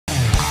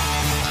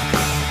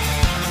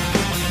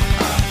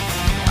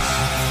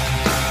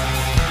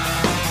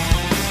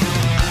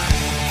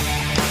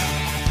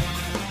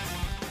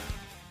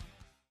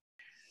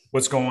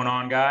What's going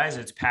on, guys?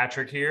 It's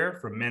Patrick here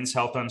from Men's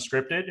Health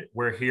Unscripted.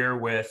 We're here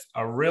with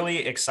a really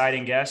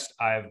exciting guest.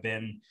 I've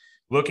been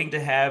looking to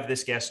have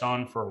this guest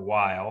on for a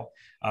while.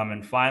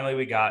 And finally,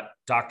 we got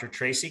Dr.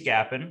 Tracy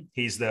Gapin.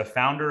 He's the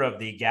founder of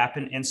the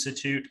Gapin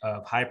Institute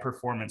of High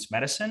Performance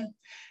Medicine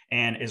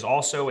and is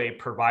also a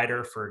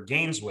provider for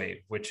GainsWave,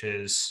 which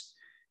is,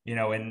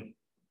 in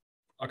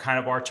a kind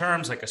of our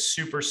terms, like a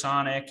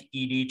supersonic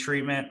ED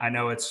treatment. I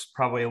know it's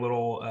probably a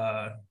little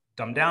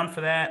dumbed down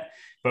for that,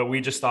 but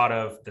we just thought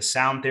of the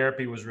sound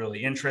therapy was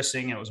really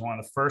interesting. It was one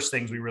of the first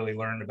things we really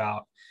learned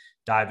about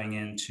diving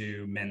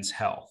into men's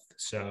health.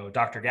 So,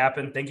 Dr.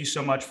 Gapin, thank you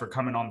so much for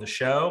coming on the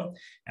show.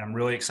 And I'm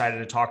really excited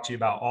to talk to you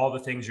about all the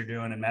things you're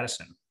doing in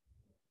medicine.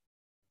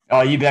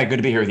 Oh, you bet. Good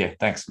to be here with you.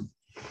 Thanks.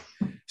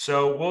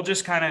 So, we'll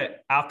just kind of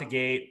out the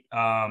gate.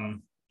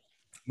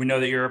 We know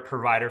that you're a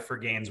provider for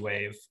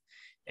GainsWave,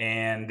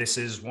 and this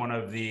is one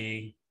of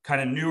the kind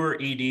of newer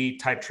ED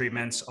type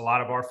treatments. A lot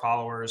of our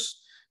followers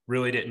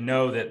really didn't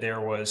know that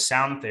there was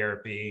sound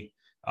therapy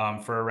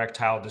for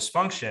erectile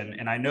dysfunction.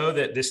 And I know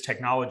that this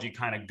technology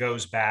kind of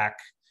goes back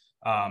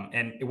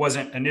and it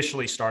wasn't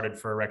initially started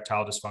for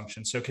erectile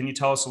dysfunction. So can you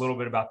tell us a little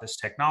bit about this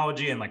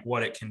technology and like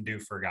what it can do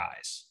for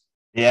guys?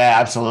 Yeah,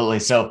 absolutely.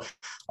 So,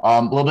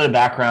 a little bit of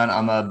background.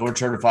 I'm a board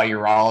certified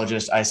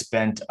urologist. I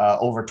spent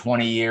over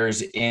 20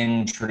 years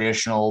in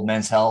traditional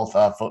men's health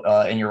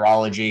in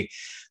urology,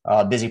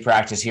 busy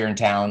practice here in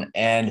town.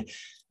 And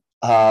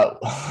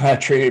I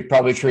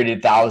probably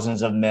treated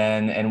thousands of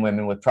men and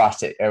women with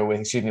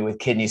with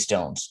kidney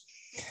stones.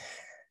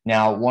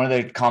 Now, one of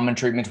the common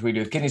treatments we do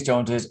with kidney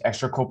stones is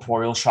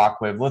extracorporeal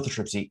shockwave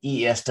lithotripsy,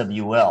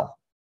 ESWL,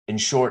 in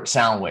short,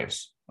 sound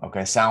waves.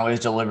 Okay, sound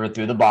waves delivered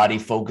through the body,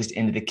 focused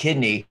into the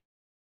kidney,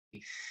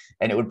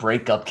 and it would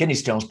break up kidney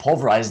stones,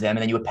 pulverize them,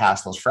 and then you would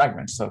pass those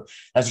fragments. So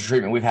that's a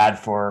treatment we've had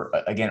for,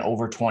 again,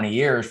 over 20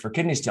 years for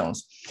kidney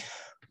stones.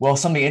 Well,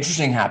 something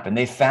interesting happened.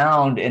 They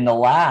found in the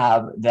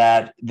lab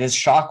that this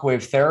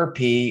shockwave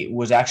therapy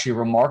was actually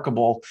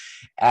remarkable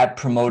at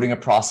promoting a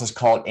process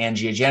called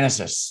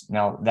angiogenesis.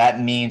 Now, that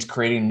means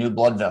creating new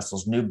blood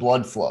vessels, new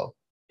blood flow.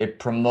 It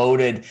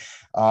promoted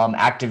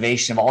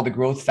activation of all the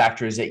growth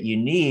factors that you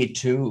need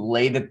to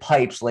lay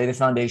the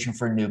foundation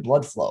for new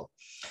blood flow.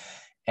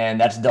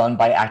 And that's done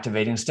by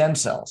activating stem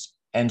cells.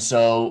 And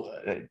so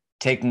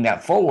taking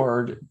that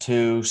forward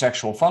to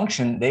sexual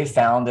function, they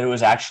found that it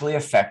was actually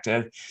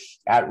effective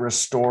at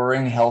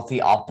restoring healthy,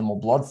 optimal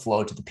blood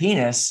flow to the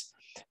penis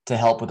to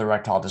help with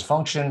erectile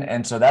dysfunction.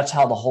 And so that's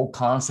how the whole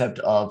concept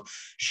of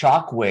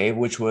shockwave,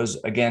 which was,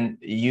 again,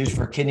 used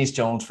for kidney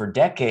stones for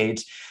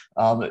decades,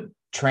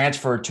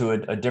 transferred to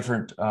a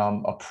different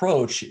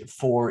approach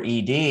for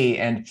ED.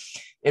 And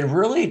it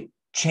really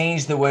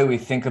changed the way we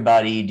think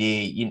about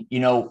ED.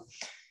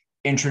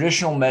 In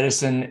traditional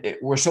medicine,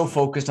 we're so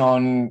focused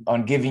on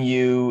giving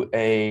you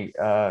a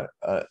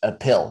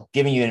pill,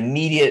 giving you an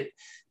immediate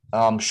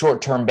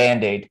short-term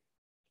Band-Aid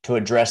to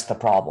address the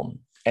problem.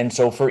 And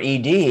so for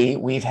ED,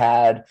 we've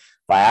had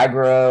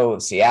Viagra,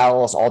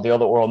 Cialis, all the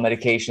other oral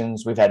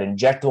medications. We've had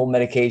injectable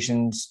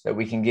medications that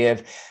we can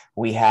give.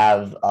 We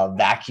have a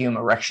vacuum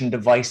erection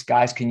device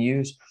guys can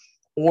use,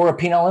 or a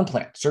penile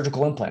implant,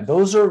 surgical implant.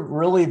 Those are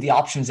really the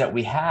options that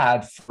we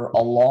had for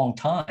a long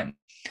time.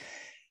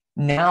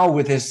 Now,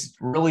 with this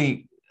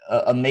really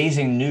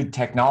amazing new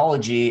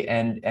technology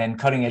and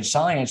cutting edge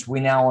science,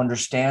 we now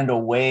understand a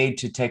way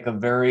to take a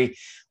very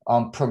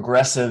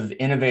progressive,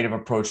 innovative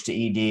approach to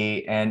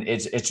ED. And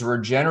it's a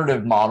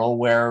regenerative model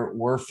where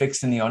we're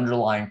fixing the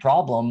underlying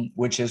problem,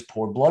 which is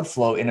poor blood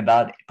flow in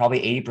about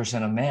probably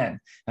 80% of men.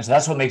 And so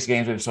that's what makes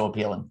GainsWave so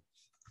appealing.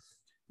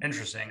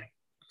 Interesting.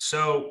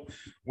 So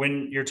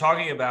when you're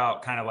talking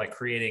about kind of like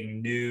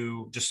creating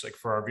new, just like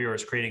for our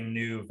viewers, creating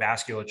new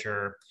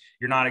vasculature,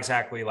 you're not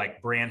exactly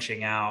like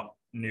branching out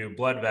new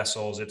blood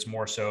vessels. It's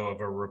more so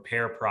of a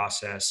repair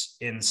process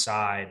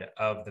inside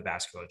of the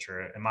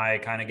vasculature. Am I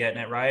kind of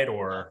getting it right?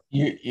 Or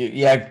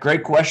Yeah,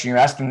 great question. You're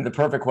asking the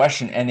perfect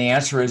question. And the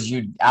answer is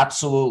you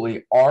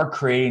absolutely are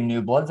creating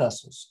new blood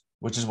vessels,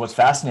 which is what's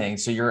fascinating.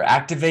 So you're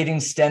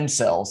activating stem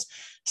cells.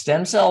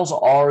 Stem cells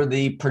are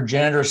the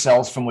progenitor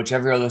cells from which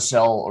every other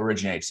cell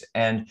originates,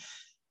 and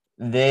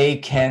they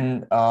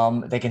can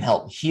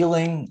help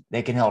healing,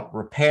 they can help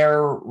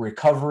repair,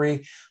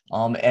 recovery,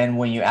 and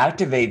when you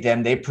activate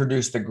them, they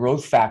produce the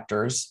growth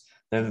factors,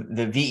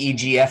 the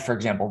VEGF, for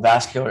example,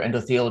 vascular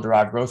endothelial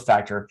derived growth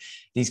factor.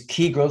 These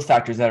key growth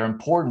factors that are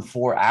important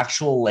for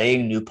actual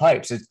laying new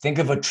pipes. So think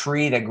of a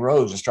tree that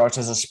grows. It starts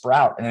as a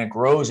sprout, and then it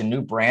grows, and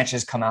new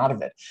branches come out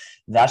of it.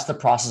 That's the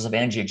process of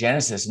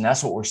angiogenesis, and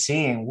that's what we're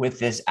seeing with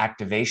this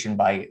activation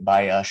by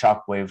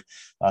shockwave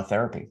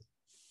therapy.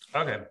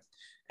 okay.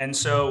 And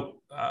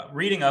so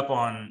reading up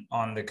on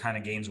the kind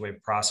of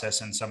GainsWave process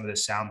and some of the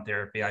sound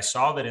therapy, I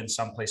saw that in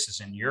some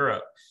places in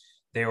Europe,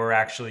 they were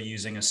actually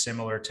using a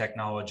similar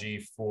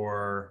technology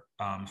for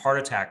heart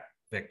attack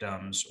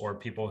victims or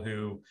people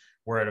who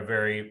were at a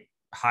very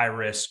high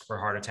risk for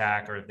heart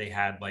attack, or they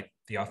had like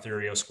the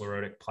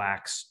arteriosclerotic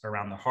plaques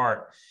around the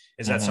heart.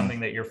 Is that Mhm. something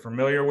that you're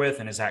familiar with?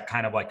 And is that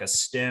kind of like a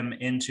stem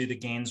into the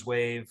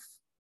GainsWave?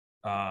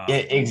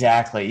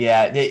 Exactly.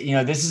 Yeah.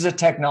 This is a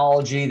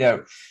technology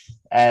that,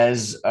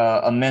 as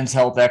a men's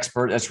health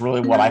expert, that's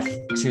really what I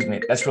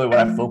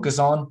focus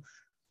on.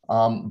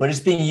 But it's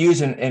being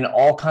used in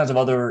all kinds of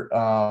other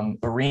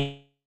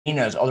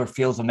arenas, other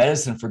fields of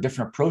medicine for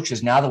different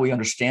approaches now that we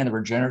understand the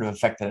regenerative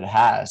effect that it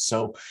has.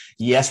 So,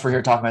 yes, we're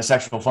here talking about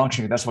sexual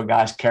function. That's what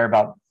guys care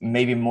about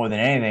maybe more than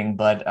anything,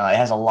 but it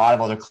has a lot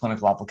of other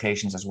clinical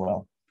applications as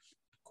well.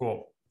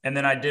 Cool. And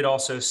then I did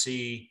also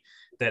see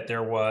that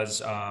there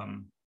was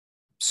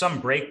some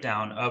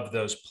breakdown of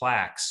those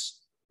plaques.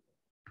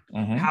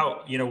 Mm-hmm.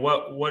 How,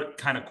 what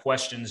kind of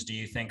questions do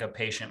you think a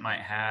patient might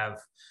have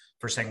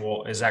for saying,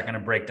 well, is that going to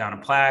break down a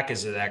plaque?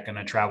 Is that going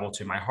to travel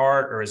to my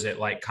heart? Or is it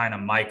like kind of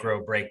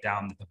micro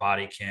breakdown that the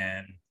body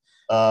can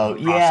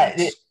Yeah,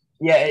 process?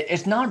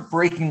 it's not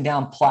breaking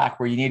down plaque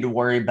where you need to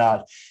worry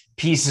about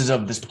pieces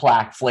of this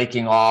plaque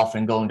flaking off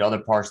and going to other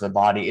parts of the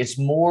body. It's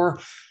more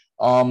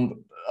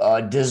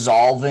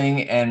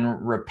dissolving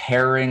and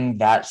repairing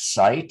that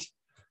site.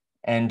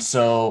 And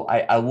so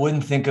I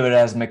wouldn't think of it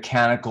as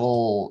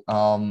mechanical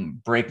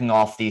breaking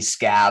off these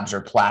scabs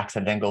or plaques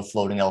that then go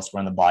floating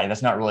elsewhere in the body.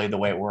 That's not really the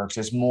way it works.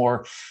 It's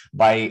more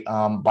by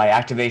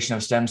activation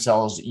of stem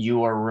cells,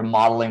 you are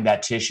remodeling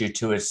that tissue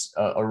to its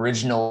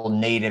original,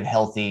 native,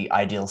 healthy,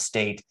 ideal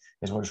state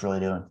is what it's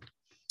really doing.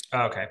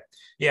 Okay.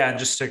 Yeah. And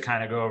just to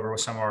kind of go over with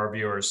some of our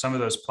viewers, some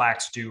of those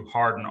plaques do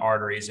harden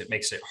arteries. It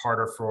makes it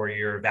harder for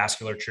your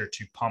vasculature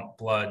to pump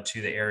blood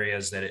to the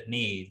areas that it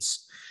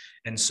needs.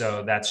 And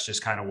so that's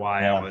just kind of why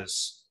I Yeah.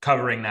 was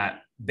covering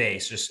that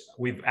base. Just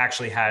we've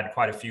actually had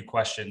quite a few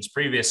questions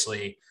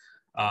previously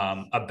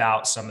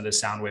about some of the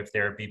sound wave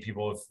therapy.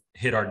 People have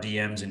hit our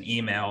DMs and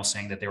email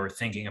saying that they were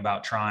thinking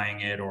about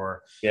trying it,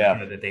 or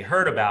Yeah. that they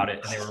heard about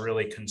it and they were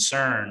really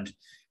concerned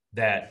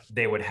that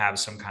they would have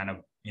some kind of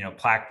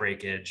plaque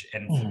breakage.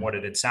 And from what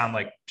it had sound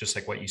like, just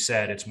like what you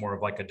said, it's more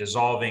of like a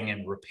dissolving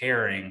and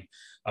repairing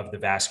of the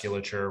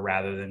vasculature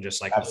rather than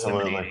just like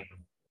Absolutely. eliminating.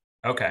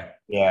 Okay.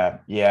 Yeah,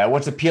 yeah.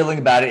 What's appealing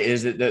about it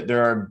is that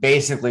there are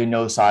basically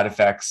no side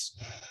effects.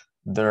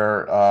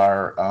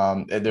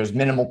 There's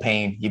minimal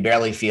pain. You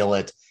barely feel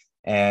it,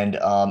 and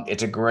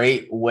it's a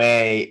great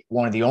way.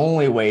 One of the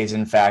only ways,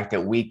 in fact,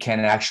 that we can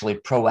actually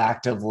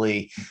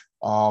proactively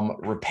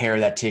repair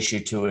that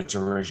tissue to its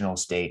original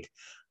state.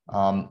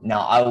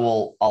 Now,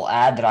 I'll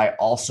add that I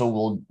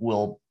also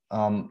will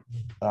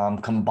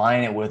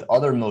combine it with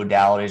other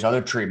modalities,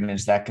 other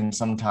treatments that can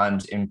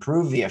sometimes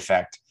improve the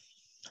effect.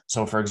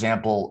 So, for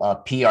example,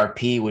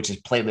 PRP, which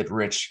is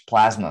platelet-rich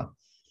plasma,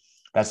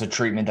 that's a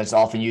treatment that's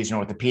often used in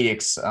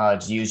orthopedics.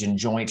 It's used in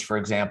joints, for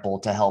example,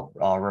 to help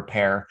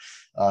repair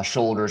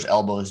shoulders,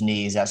 elbows,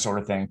 knees, that sort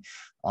of thing.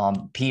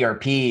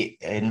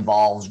 PRP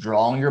involves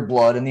drawing your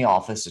blood in the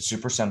office. It's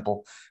super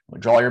simple.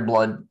 Draw your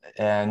blood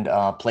and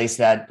place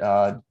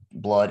that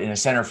blood in a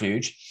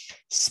centrifuge,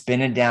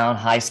 spin it down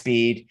high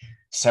speed,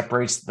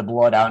 separates the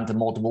blood out into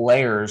multiple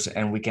layers,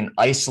 and we can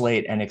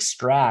isolate and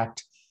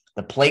extract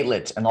the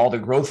platelets and all the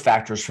growth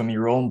factors from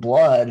your own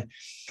blood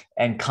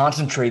and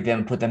concentrate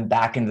them, put them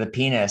back into the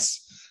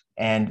penis.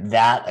 And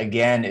that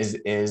again is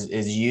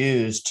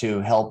used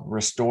to help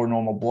restore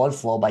normal blood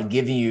flow by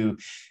giving you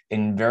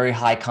in very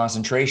high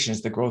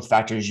concentrations the growth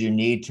factors you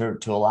need to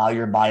allow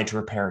your body to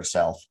repair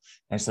itself.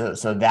 And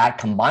so that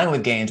combined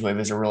with GainsWave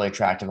is a really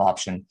attractive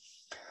option.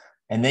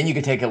 And then you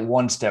can take it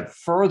one step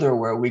further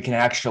where we can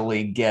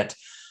actually get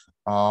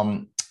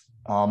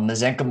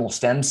mesenchymal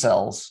stem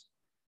cells,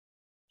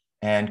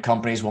 and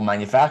companies will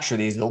manufacture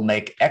these. They'll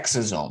make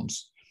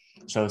exosomes.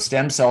 So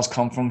stem cells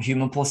come from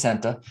human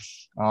placenta.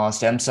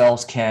 Stem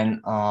cells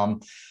can,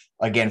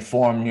 again,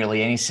 form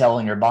nearly any cell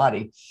in your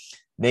body.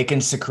 They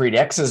can secrete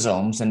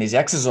exosomes, and these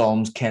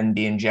exosomes can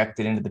be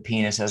injected into the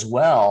penis as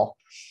well.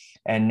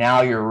 And now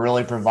you're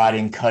really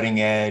providing cutting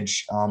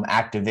edge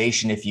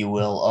activation, if you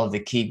will, of the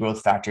key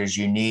growth factors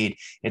you need.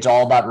 It's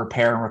all about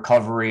repair and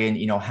recovery.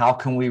 And, how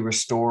can we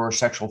restore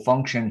sexual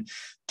function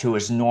to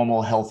its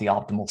normal, healthy,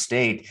 optimal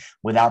state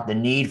without the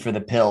need for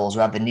the pills,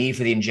 without the need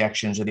for the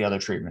injections or the other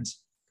treatments?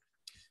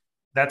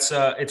 That's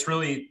it's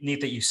really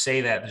neat that you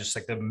say that, just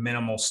like the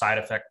minimal side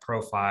effect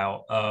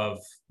profile of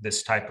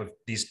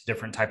these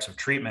different types of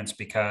treatments,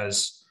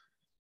 because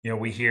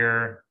we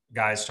hear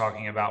guys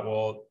talking about,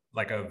 well,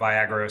 like a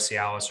Viagra or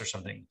Cialis or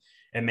something,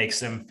 it makes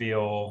them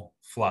feel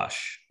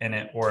flush, and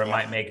it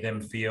might make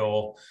them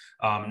feel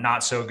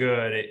not so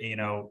good.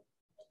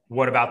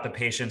 What about the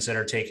patients that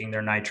are taking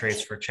their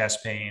nitrates for chest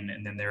pain,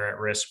 and then they're at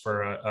risk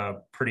for a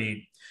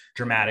pretty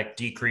dramatic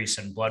decrease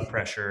in blood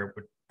pressure,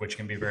 which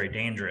can be very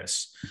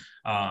dangerous.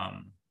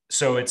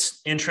 So it's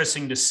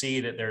interesting to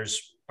see that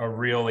there's a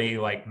really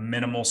like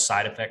minimal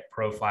side effect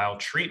profile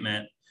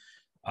treatment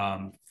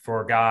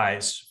for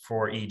guys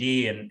for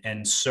ED,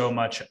 and so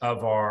much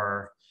of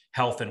our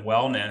health and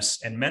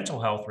wellness and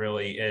mental health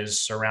really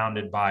is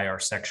surrounded by our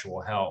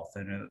sexual health.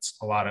 And it's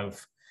a lot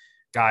of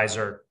guys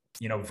are,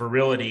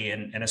 virility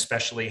and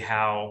especially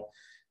how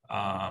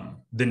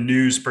the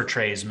news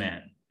portrays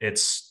men.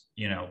 It's,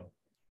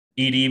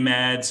 ED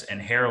meds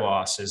and hair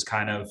loss is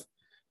kind of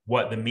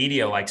what the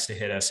media likes to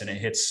hit us, and it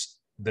hits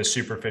the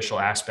superficial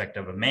aspect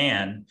of a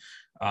man,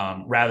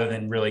 rather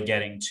than really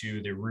getting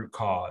to the root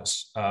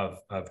cause of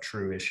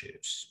true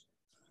issues.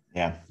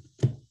 Yeah.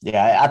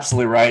 Yeah,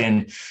 absolutely right.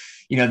 And,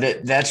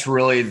 that's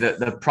really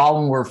the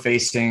problem we're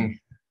facing.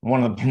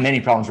 One of the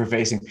many problems we're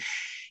facing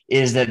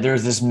is that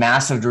there's this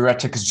massive direct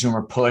to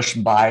consumer push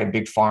by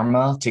big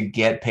pharma to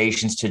get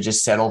patients to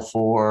just settle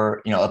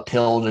for, a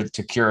pill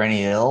to cure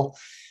any ill.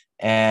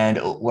 And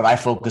what I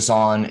focus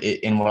on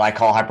in what I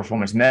call high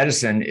performance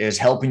medicine is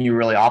helping you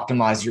really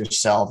optimize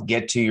yourself,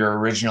 get to your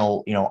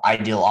original,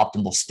 ideal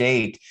optimal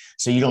state.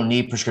 So you don't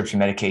need prescription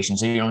medication.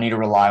 So you don't need to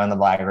rely on the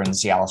Viagra and the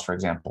Cialis, for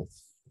example.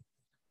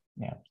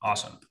 Yeah.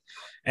 Awesome.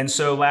 And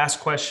so last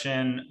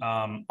question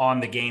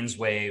on the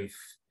GAINSWave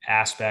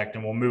aspect,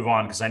 and we'll move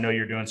on because I know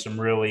you're doing some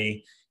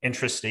really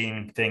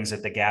interesting things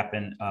at the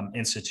Gapin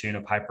Institute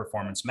of High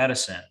Performance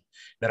Medicine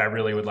that I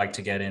really would like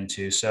to get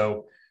into.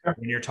 So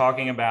when you're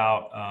talking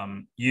about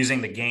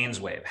using the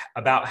GAINSWave,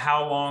 about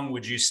how long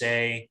would you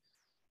say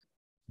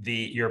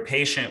your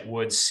patient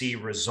would see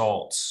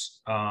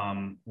results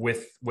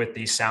with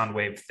the sound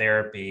wave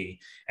therapy,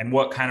 and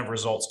what kind of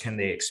results can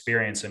they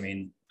experience? I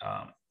mean,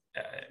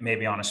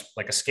 maybe on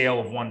a scale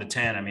of 1 to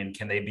 10, I mean,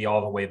 can they be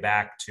all the way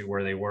back to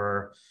where they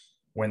were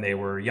when they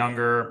were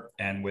younger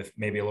and with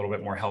maybe a little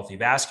bit more healthy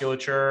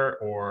vasculature,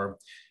 or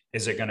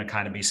is it going to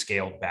kind of be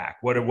scaled back?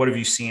 What have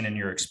you seen in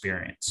your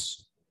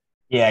experience?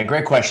 Yeah,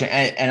 great question.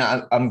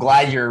 And I'm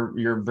glad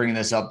you're bringing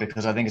this up,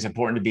 because I think it's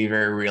important to be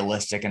very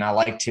realistic. And I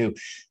like to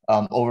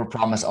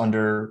overpromise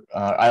under,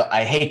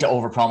 I hate to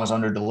overpromise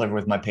under deliver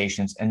with my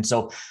patients. And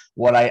so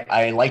what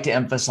I like to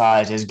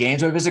emphasize is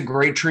GAINSWave is a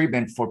great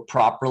treatment for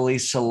properly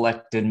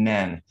selected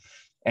men.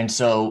 And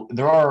so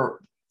there are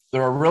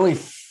really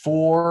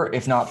 4,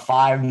 if not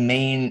 5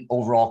 main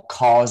overall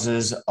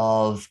causes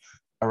of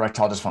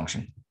erectile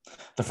dysfunction.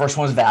 The first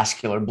one is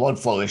vascular blood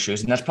flow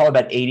issues, and that's probably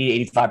about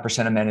 80 to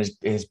 85% of men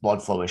is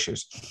blood flow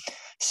issues.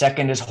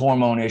 Second is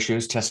hormone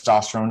issues,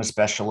 testosterone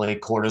especially,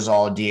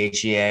 cortisol,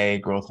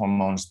 DHEA, growth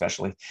hormone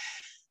especially.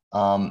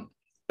 The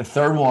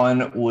third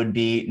one would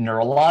be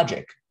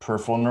neurologic,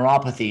 peripheral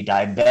neuropathy,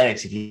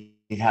 diabetics, if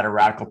you've had a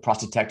radical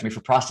prostatectomy for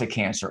prostate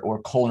cancer,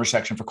 or colon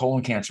resection for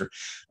colon cancer,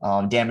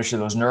 damage to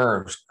those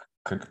nerves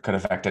could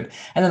affect it.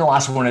 And then the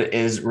last one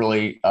is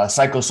really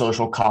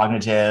psychosocial,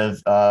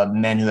 cognitive,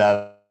 men who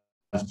have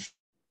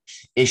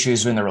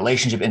issues in the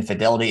relationship,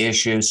 infidelity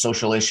issues,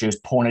 social issues,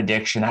 porn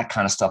addiction, that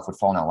kind of stuff would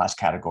fall in that last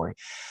category.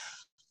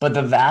 But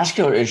the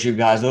vascular issue,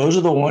 guys, those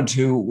are the ones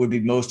who would be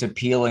most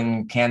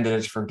appealing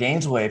candidates for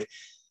GAINSWave.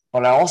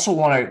 But I also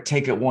want to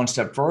take it one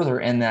step further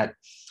in that,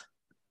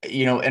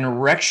 an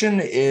erection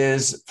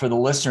is, for the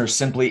listeners,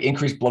 simply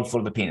increased blood flow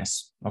to the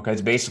penis. Okay.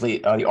 It's basically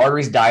the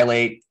arteries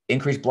dilate,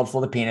 increased blood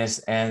flow to the penis,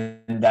 and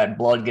that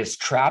blood gets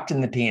trapped in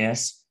the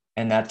penis,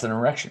 and that's an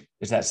erection.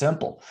 It's that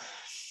simple.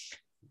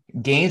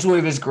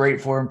 GAINSWave is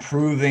great for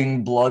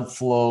improving blood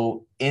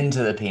flow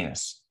into the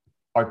penis,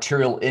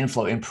 arterial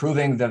inflow,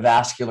 improving the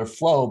vascular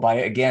flow by,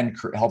 again,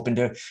 helping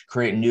to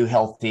create new,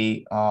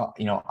 healthy,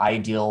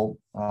 ideal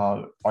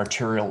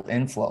arterial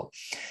inflow.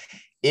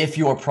 If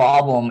your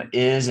problem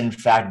is, in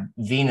fact,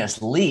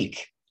 venous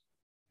leak,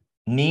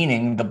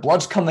 meaning the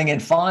blood's coming in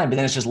fine, but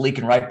then it's just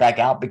leaking right back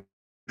out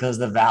because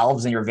the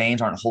valves in your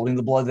veins aren't holding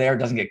the blood there, it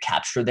doesn't get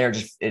captured there,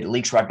 it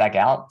leaks right back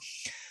out.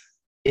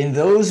 In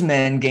those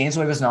men,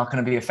 GAINSWave is not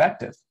going to be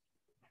effective,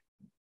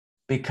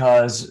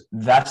 because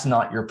that's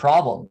not your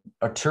problem.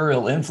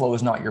 Arterial inflow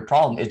is not your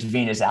problem. It's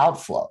venous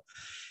outflow.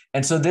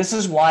 And so this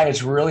is why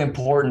it's really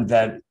important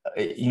that,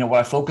 what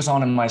I focus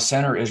on in my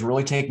center is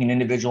really taking an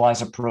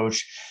individualized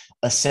approach,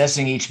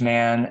 assessing each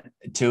man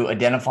to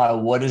identify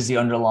what is the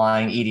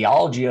underlying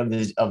etiology of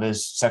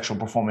his sexual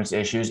performance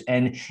issues,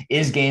 and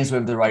is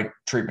GAINSWave the right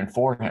treatment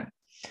for him.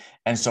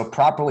 And so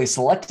properly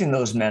selecting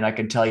those men, I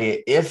can tell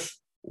you, if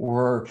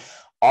we're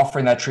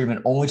offering that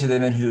treatment only to the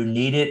men who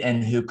need it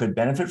and who could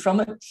benefit from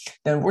it,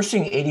 then we're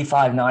seeing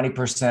 85,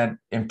 90%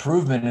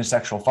 improvement in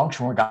sexual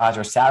function, where guys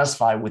are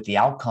satisfied with the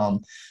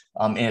outcome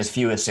in as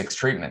few as 6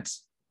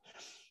 treatments.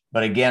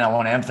 But again, I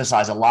want to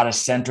emphasize, a lot of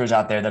centers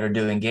out there that are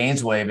doing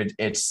GAINSWave,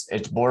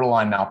 it's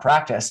borderline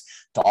malpractice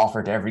to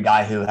offer to every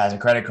guy who has a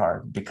credit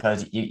card,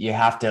 because you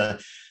have to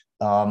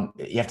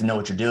know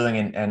what you're doing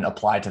and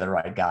apply it to the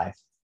right guy.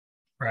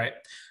 Right.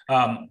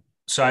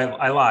 So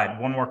I lied.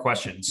 One more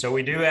question. So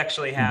we do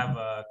actually have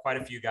quite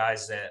a few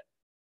guys that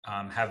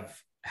have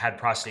had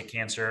prostate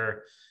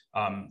cancer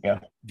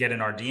get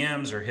in our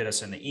DMs or hit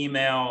us in the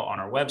email on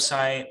our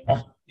website.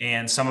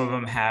 And some of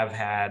them have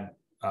had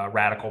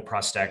radical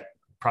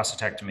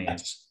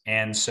prostatectomies.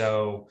 And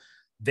so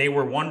they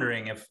were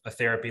wondering if a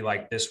therapy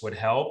like this would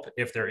help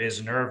if there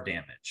is nerve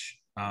damage.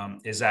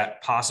 Is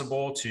that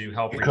possible to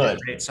help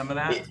regenerate some of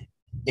that?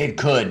 It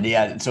could,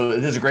 yeah. So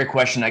this is a great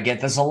question. I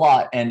get this a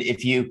lot. And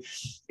if you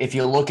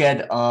look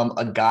at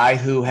a guy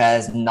who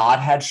has not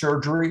had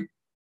surgery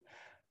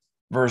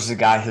versus a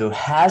guy who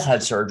has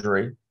had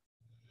surgery,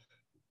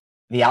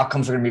 the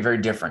outcomes are going to be very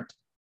different.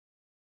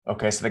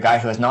 Okay, so the guy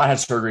who has not had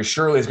surgery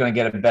surely is going to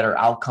get a better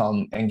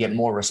outcome and get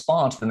more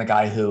response than the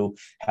guy who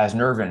has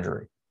nerve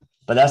injury.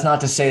 but that's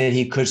not to say that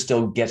he could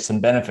still get some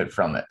benefit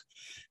from it.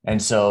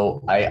 And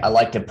so I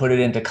like to put it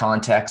into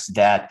context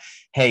that,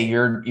 hey,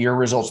 your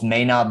results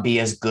may not be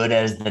as good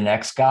as the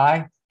next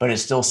guy, but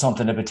it's still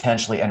something to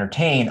potentially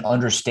entertain,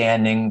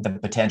 understanding the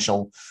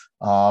potential,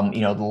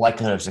 the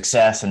likelihood of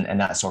success and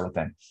that sort of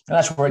thing. And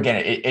that's where,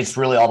 again, it's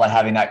really all about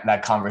having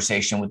that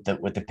conversation with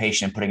the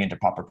patient, putting into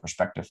proper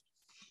perspective.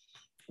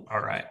 All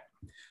right.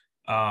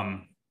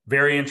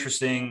 Very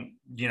interesting,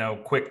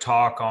 quick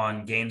talk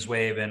on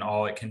GainsWave and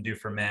all it can do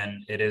for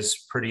men. It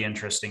is pretty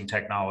interesting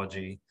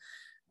technology.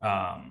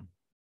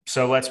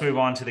 So let's move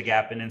on to the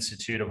Gapin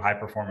Institute of High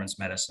Performance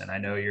Medicine. I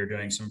know you're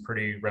doing some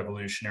pretty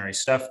revolutionary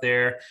stuff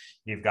there.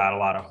 You've got a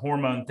lot of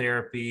hormone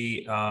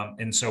therapy.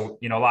 And so,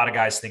 a lot of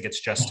guys think it's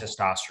just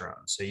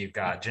testosterone. So you've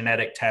got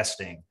genetic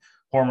testing,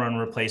 hormone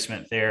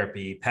replacement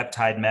therapy,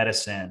 peptide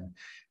medicine,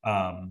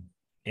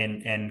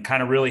 and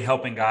kind of really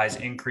helping guys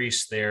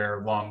increase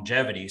their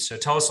longevity. So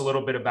tell us a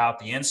little bit about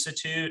the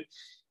Institute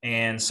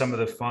and some of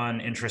the fun,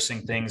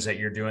 interesting things that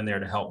you're doing there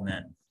to help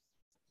men.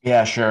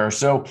 Yeah, sure.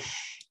 So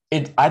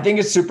I think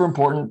it's super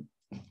important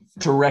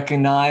to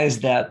recognize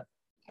that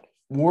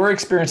we're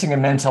experiencing a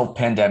men's health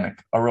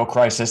pandemic, a real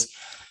crisis,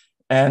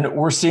 and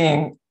we're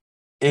seeing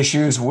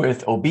issues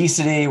with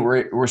obesity.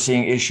 We're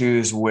seeing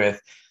issues with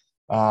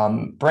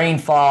brain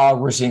fog.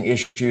 We're seeing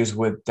issues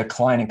with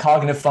declining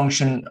cognitive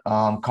function,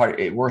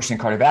 worsening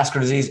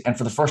cardiovascular disease. And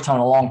for the first time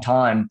in a long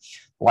time,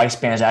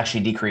 lifespan is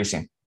actually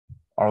decreasing.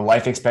 Our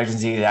life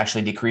expectancy is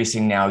actually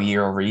decreasing now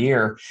year over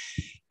year.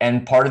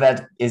 And part of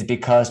that is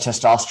because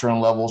testosterone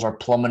levels are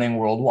plummeting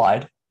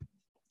worldwide.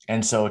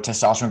 And so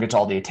testosterone gets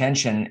all the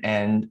attention,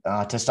 and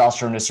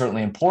testosterone is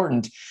certainly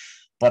important.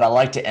 But I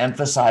like to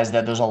emphasize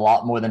that there's a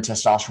lot more than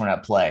testosterone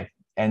at play.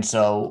 And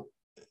so,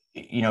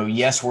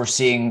 yes, we're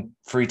seeing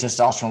free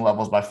testosterone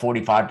levels by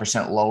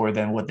 45% lower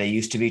than what they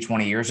used to be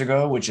 20 years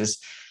ago, which is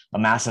a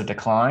massive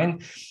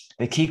decline.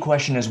 The key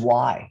question is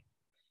why?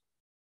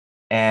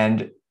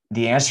 And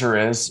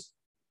the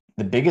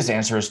biggest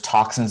answer is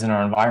toxins in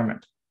our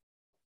environment.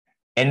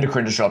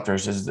 Endocrine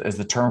disruptors is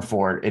the term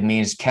for it. It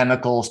means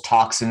chemicals,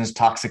 toxins,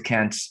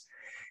 toxicants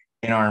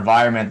in our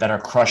environment that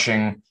are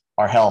crushing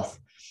our health.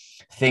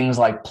 Things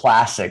like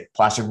plastic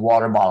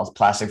water bottles,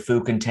 plastic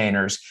food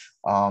containers,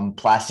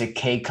 plastic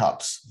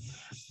K-cups,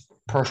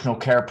 personal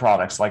care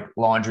products like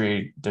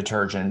laundry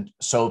detergent,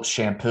 soaps,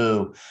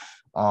 shampoo,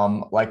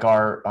 there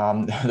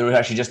was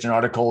actually just an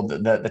article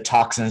that the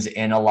toxins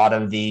in a lot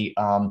of the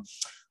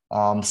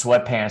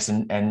sweatpants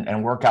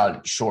and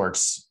workout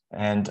shorts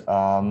and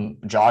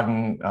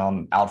jogging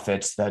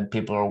outfits that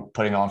people are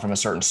putting on from a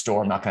certain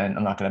store. I'm not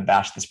gonna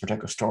bash this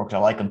particular store because I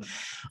like them,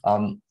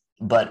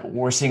 but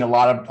we're seeing a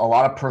lot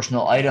of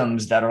personal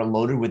items that are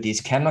loaded with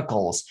these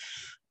chemicals.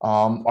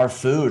 Our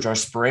foods are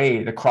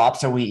sprayed. The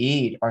crops that we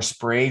eat are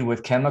sprayed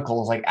with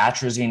chemicals like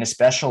atrazine,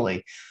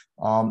 especially,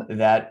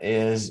 that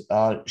is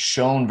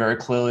shown very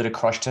clearly to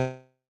crush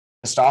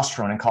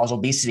testosterone and cause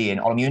obesity and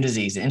autoimmune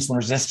disease, and insulin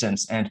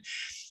resistance, and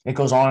it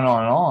goes on and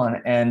on and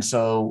on. And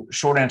so,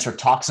 short answer: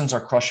 toxins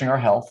are crushing our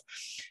health.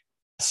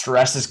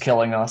 Stress is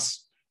killing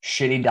us.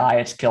 Shitty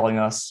diet's killing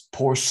us.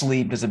 Poor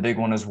sleep is a big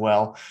one as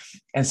well.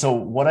 And so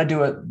what I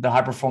do at the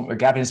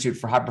Gapin Institute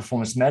for High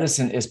Performance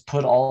Medicine is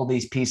put all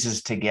these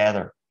pieces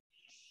together.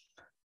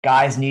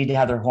 Guys need to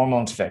have their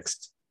hormones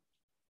fixed.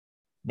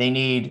 They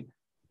need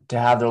to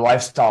have their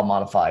lifestyle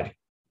modified.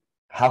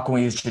 How can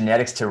we use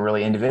genetics to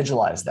really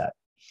individualize that?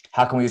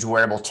 How can we use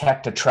wearable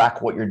tech to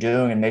track what you're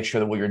doing and make sure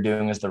that what you're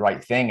doing is the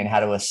right thing, and how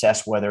to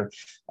assess whether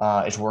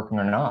it's working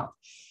or not?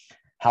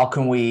 How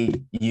can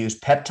we use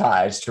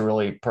peptides to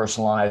really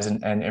personalize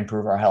and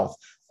improve our health?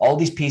 All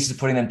these pieces,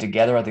 putting them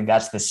together, I think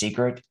that's the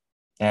secret.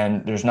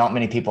 And there's not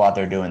many people out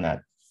there doing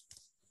that.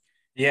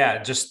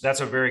 Yeah, that's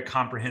a very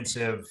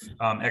comprehensive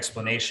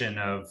explanation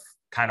of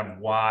kind of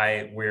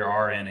why we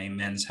are in a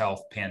men's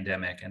health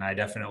pandemic. And I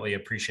definitely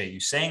appreciate you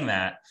saying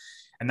that.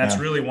 And that's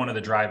really one of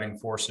the driving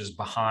forces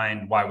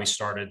behind why we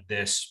started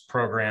this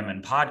program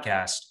and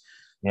podcast,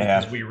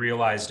 because we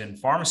realized in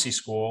pharmacy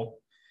school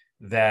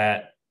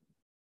that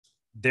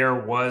there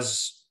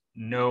was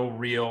no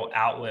real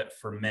outlet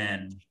for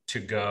men to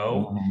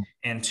go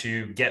and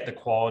to get the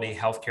quality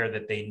healthcare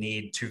that they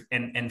need to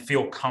and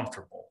feel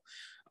comfortable.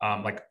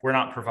 Like, we're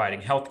not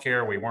providing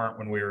healthcare. We weren't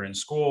when we were in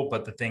school.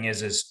 But the thing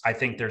is I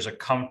think there's a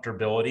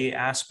comfortability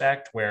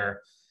aspect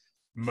where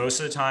most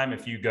of the time,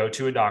 if you go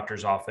to a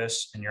doctor's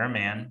office and you're a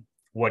man,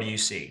 what do you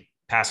see?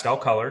 Pastel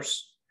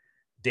colors,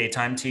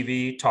 daytime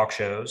TV talk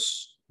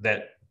shows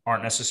that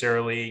aren't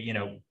necessarily,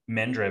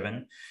 men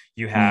driven.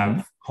 You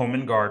have home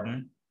and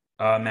garden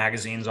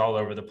magazines all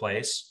over the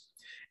place.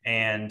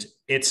 And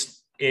it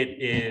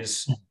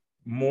is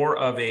more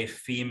of a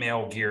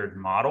female geared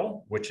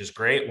model, which is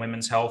great.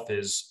 Women's health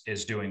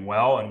is doing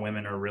well, and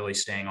women are really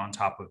staying on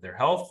top of their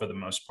health for the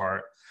most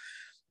part.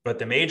 But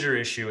the major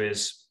issue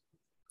is,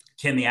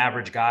 can the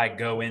average guy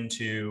go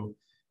into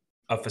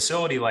a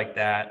facility like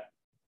that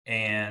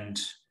and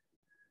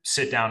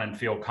sit down and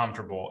feel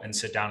comfortable and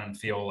sit down and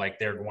feel like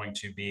they're going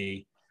to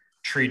be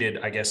treated,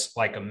 I guess,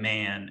 like a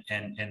man,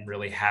 and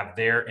really have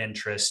their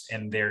interests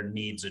and their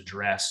needs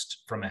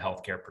addressed from a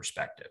healthcare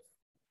perspective.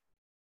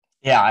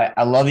 Yeah,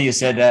 I love that you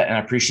said that, and I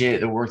appreciate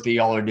the work that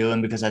y'all are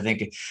doing, because I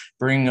think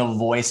bringing a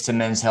voice to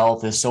men's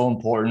health is so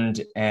important,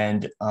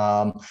 and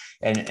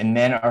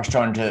men are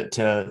starting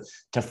to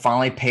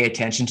finally pay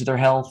attention to their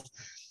health.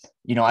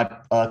 You know,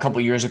 a couple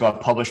of years ago, I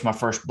published my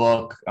first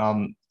book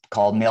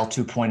called Male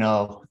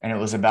 2.0, and it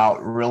was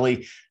about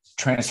really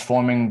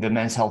transforming the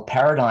men's health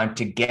paradigm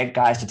to get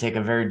guys to take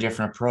a very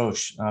different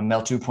approach.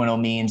 Male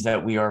 2.0 means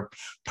that we are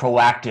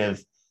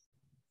proactive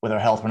with our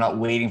health. We're not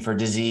waiting for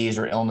disease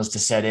or illness to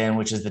set in,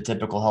 which is the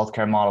typical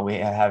healthcare model we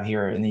have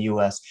here in the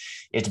U.S.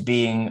 It's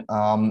being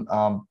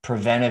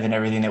preventive in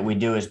everything that we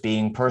do. Is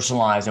being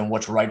personalized and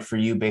what's right for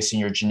you based on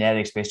your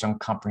genetics, based on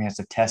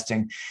comprehensive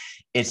testing.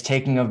 It's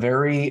taking a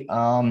very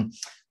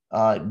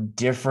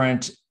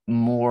different,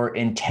 more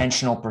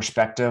intentional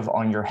perspective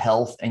on your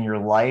health and your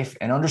life,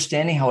 and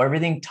understanding how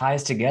everything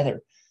ties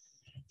together.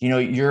 You know,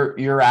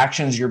 your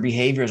actions, your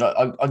behaviors.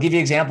 I'll give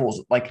you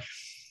examples. Like,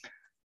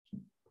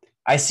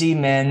 I see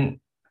men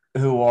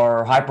who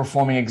are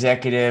high-performing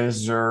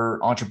executives or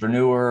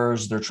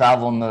entrepreneurs. They're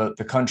traveling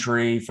the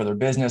country for their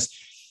business,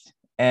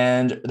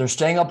 and they're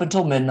staying up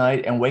until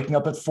midnight and waking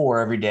up at 4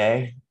 every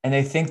day. And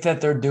they think that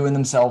they're doing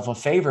themselves a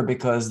favor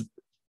because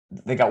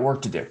they got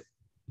work to do.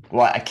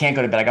 Well, I can't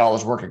go to bed. I got all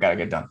this work I got to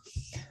get done.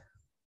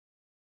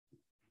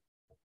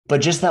 But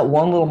just that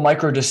one little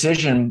micro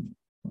decision,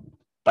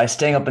 by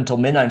staying up until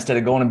midnight instead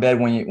of going to bed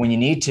when you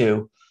need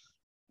to,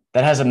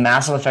 that has a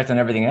massive effect on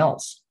everything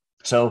else.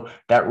 So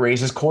that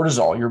raises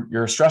cortisol,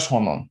 your stress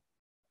hormone.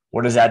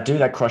 What does that do?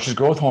 That crushes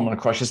growth hormone, it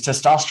crushes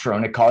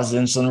testosterone, it causes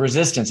insulin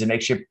resistance, it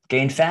makes you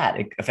gain fat,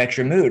 it affects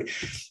your mood.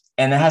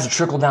 And that has a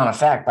trickle down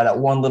effect by that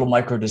one little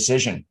micro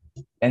decision.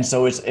 And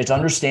so it's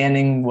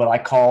understanding what I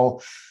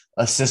call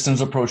a systems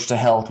approach to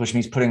health, which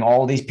means putting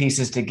all these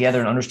pieces together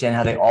and understand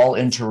how they all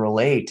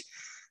interrelate,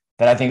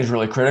 that I think is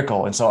really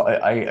critical. And so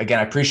I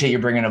appreciate you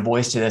bringing a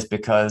voice to this,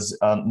 because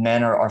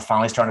men are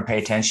finally starting to pay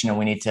attention, and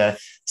we need to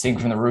sing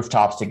from the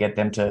rooftops to get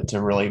them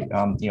to really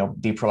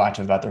be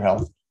proactive about their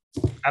health.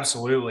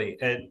 Absolutely.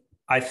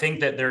 I think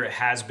that there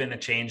has been a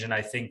change, and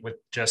I think with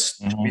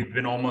just we've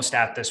been almost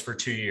at this for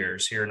 2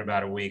 years. Here in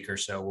about a week or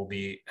so will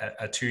be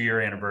a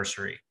 2-year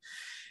anniversary,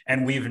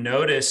 and we've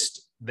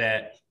noticed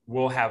that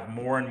we'll have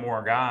more and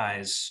more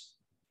guys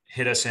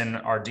hit us in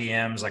our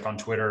DMs, like on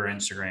Twitter or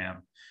Instagram,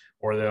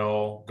 or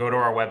they'll go to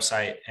our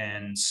website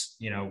and,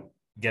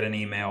 get an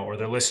email, or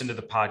they'll listen to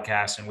the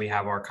podcast and we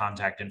have our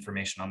contact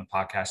information on the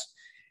podcast,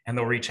 and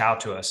they'll reach out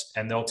to us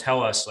and they'll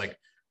tell us like,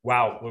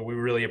 wow, we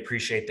really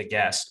appreciate the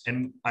guest.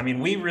 And I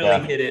mean, we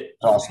really hit it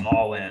from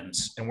all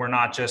ends, and we're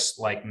not just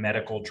like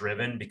medical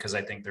driven, because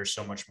I think there's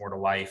so much more to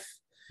life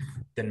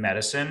than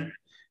medicine.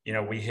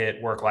 We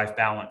hit work-life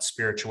balance,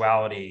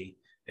 spirituality,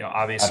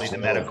 obviously Absolutely.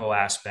 The medical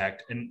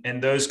aspect,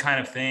 and those kind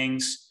of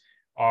things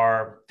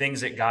are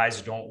things that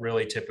guys don't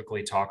really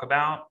typically talk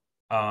about.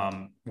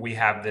 We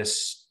have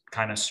this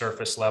kind of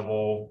surface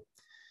level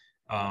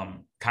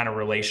kind of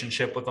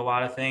relationship with a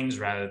lot of things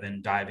rather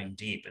than diving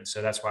deep. And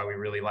so that's why we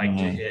really like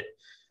to hit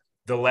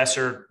the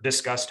lesser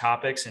discussed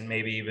topics, and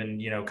maybe even,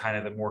 kind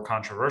of the more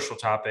controversial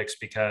topics,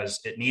 because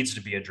it needs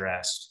to be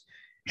addressed.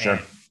 Sure.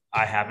 And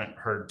I haven't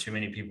heard too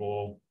many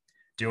people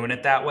doing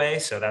it that way.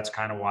 So that's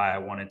kind of why I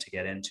wanted to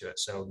get into it.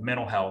 So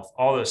mental health,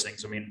 all those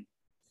things. I mean,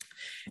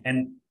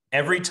 and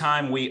every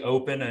time we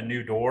open a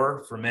new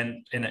door for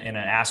men in an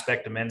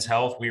aspect of men's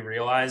health, we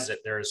realize that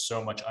there is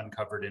so much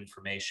uncovered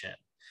information.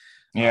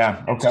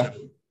 Yeah. Okay.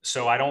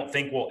 So I don't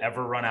think we'll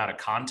ever run out of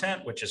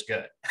content, which is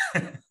good.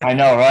 I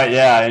know, right?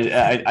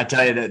 Yeah. I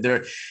tell you that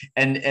there,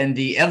 and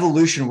the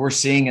evolution we're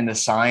seeing in the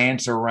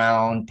science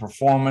around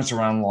performance,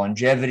 around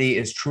longevity,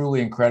 is truly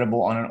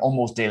incredible on an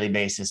almost daily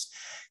basis.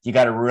 You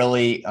got to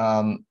really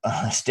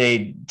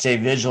stay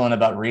vigilant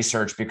about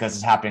research, because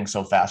it's happening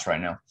so fast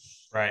right now.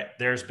 Right.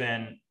 There's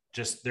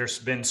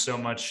been so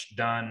much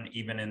done,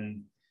 even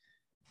in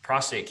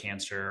prostate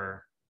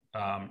cancer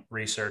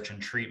research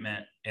and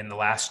treatment in the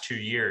last 2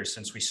 years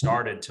since we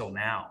started till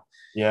now.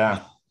 Yeah.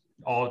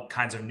 All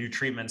kinds of new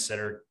treatments that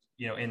are,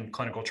 in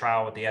clinical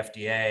trial with the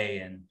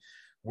FDA, and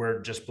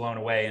we're just blown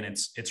away. And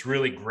it's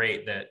really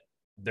great that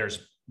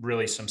there's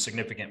really some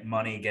significant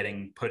money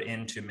getting put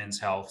into men's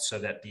health, so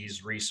that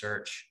these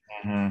research,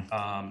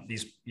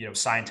 these,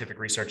 scientific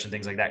research and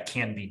things like that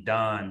can be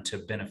done to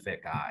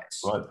benefit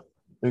guys. Right.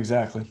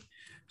 Exactly.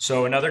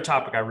 So another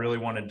topic I really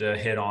wanted to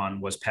hit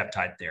on was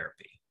peptide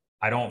therapy.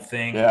 I don't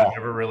think we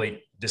ever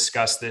really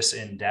discussed this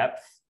in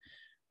depth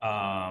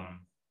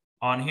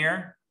on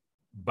here,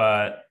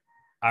 but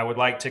I would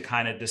like to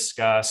kind of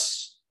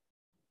discuss,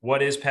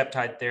 what is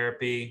peptide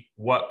therapy?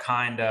 What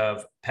kind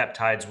of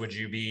peptides would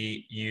you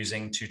be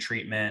using to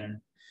treat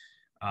men?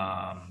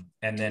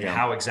 And then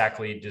how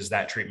exactly does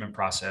that treatment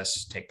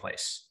process take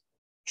place?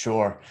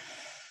 Sure.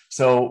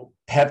 So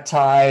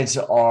peptides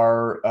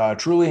are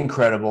truly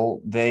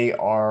incredible. They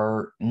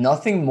are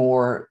nothing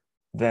more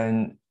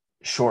than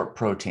short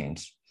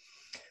proteins.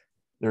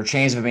 They're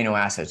chains of amino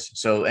acids.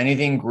 So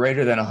anything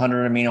greater than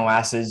 100 amino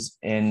acids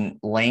in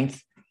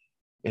length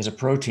is a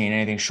protein.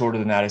 Anything shorter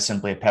than that is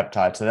simply a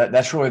peptide. So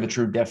that's really the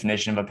true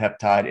definition of a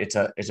peptide.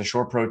 It's a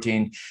short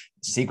protein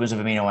sequence of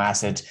amino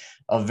acids,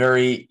 a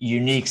very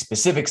unique,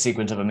 specific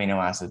sequence of amino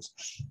acids.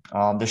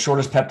 The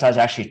shortest peptide is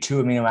actually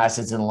 2 amino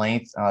acids in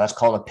length. That's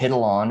called a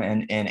pidolon.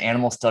 And in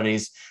animal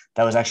studies,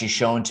 that was actually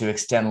shown to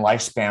extend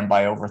lifespan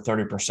by over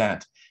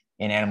 30%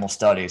 in animal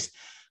studies.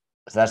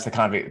 So that's the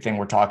kind of thing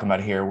we're talking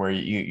about here, where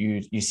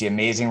you see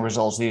amazing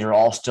results. These are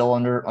all still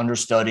under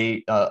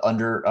study,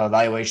 under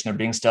evaluation. They're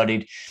being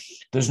studied.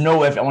 There's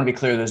no, I want to be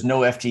clear, there's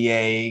no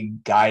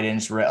FDA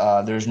guidance.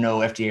 There's no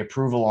FDA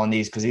approval on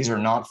these because these are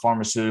not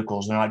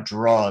pharmaceuticals. They're not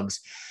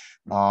drugs.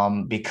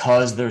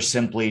 Because they're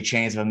simply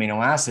chains of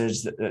amino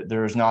acids,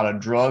 there's not a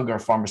drug or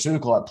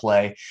pharmaceutical at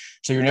play.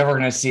 So you're never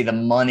going to see the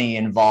money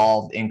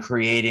involved in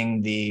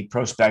creating the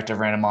prospective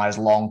randomized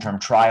long-term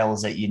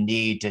trials that you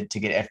need to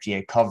get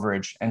FDA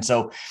coverage. And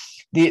so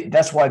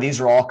that's why these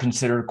are all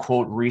considered,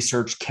 quote,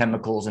 research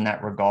chemicals in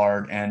that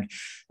regard. And,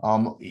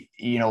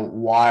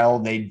 while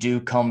they do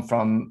come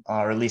from,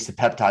 or at least the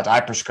peptides I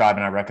prescribe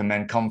and I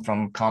recommend come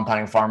from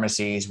compounding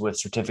pharmacies with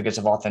certificates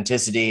of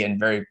authenticity and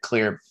very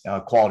clear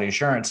quality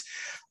assurance,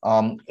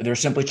 they're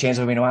simply chains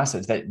of amino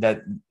acids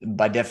that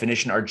by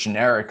definition are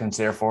generic. And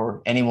so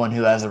therefore anyone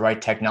who has the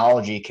right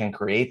technology can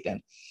create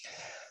them.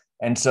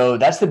 And so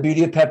that's the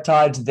beauty of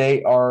peptides.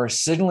 They are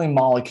signaling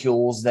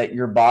molecules that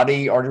your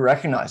body already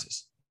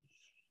recognizes.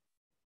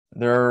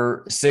 There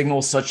are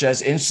signals such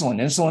as insulin.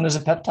 Insulin is a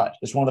peptide.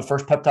 It's one of the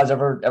first peptides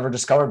ever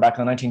discovered back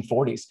in the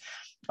 1940s.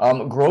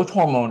 Growth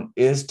hormone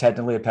is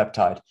technically a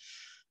peptide.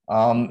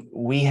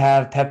 We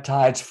have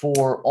peptides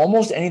for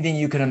almost anything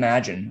you can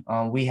imagine.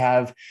 We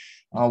have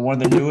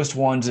one of the newest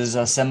ones is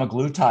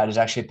semaglutide, is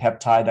actually a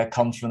peptide that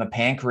comes from the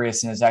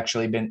pancreas and has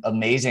actually been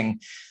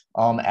amazing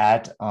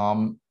at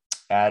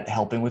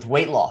helping with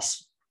weight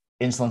loss,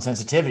 insulin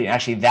sensitivity. And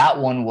actually, that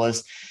one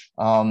was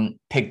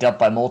picked up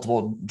by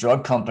multiple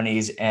drug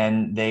companies,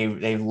 and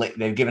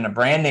they've given a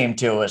brand name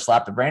to it,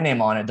 slapped a brand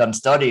name on it, done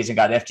studies, and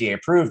got FDA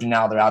approved, and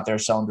now they're out there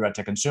selling direct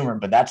to consumer.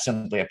 But that's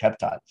simply a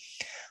peptide.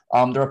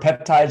 There are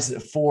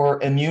peptides for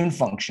immune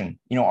function.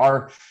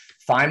 Our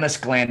thymus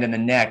gland in the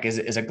neck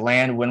is a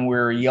gland when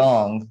we're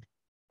young,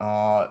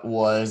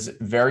 was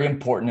very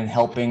important in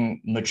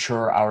helping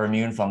mature our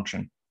immune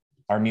function,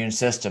 our immune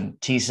system,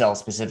 T cells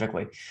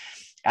specifically.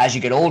 As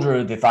you get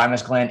older, the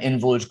thymus gland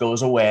involute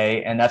goes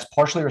away, and that's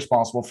partially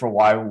responsible for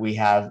why we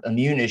have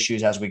immune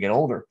issues as we get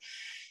older.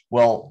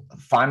 Well,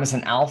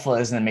 thymosin alpha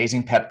is an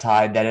amazing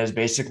peptide that is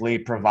basically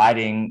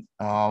providing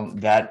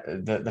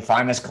the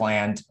thymus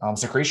gland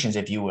secretions,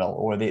 if you will,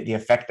 or the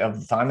effect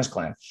of the thymus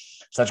gland.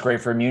 So that's great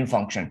for immune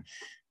function.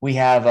 We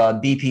have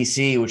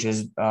BPC, which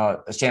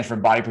stands for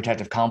Body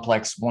Protective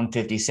Complex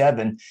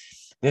 157.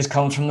 This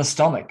comes from the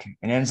stomach,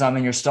 an enzyme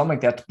in your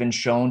stomach that's been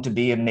shown to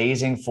be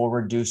amazing for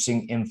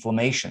reducing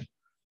inflammation.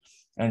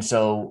 And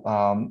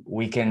so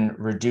we can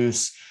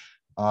reduce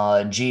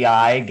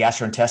GI,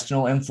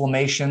 gastrointestinal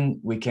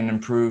inflammation. We can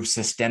improve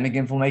systemic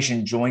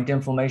inflammation. Joint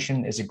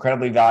inflammation is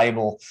incredibly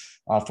valuable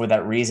for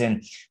that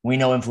reason. We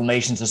know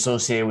inflammation is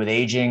associated with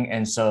aging,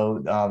 and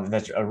so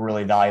that's a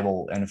really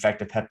valuable and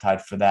effective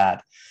peptide for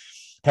that.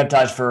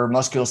 Peptides for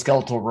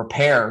musculoskeletal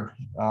repair,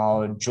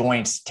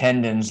 joints,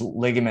 tendons,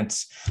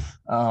 ligaments.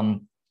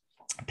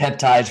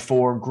 Peptides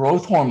for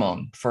growth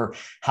hormone, for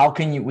how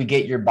can we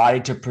get your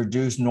body to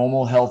produce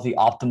normal, healthy,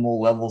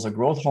 optimal levels of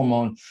growth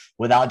hormone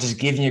without just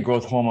giving you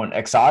growth hormone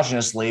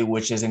exogenously,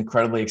 which is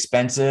incredibly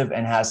expensive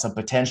and has some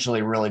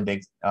potentially really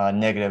big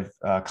negative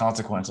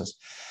consequences.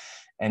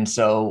 And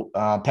so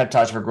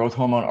peptides for growth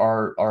hormone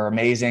are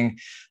amazing.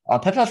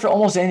 Peptides for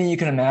almost anything you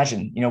can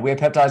imagine. We have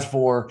peptides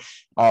for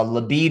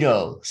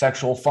libido,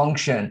 sexual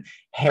function,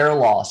 hair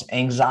loss,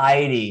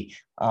 anxiety,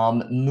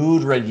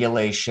 mood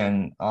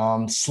regulation,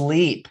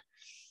 sleep.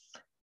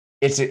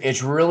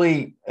 It's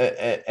really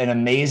an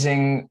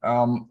amazing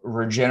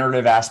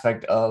regenerative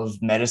aspect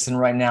of medicine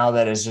right now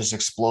that is just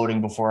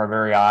exploding before our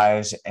very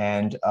eyes.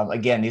 And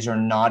again, these are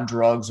not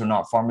drugs, they're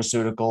not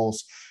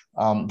pharmaceuticals.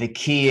 The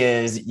key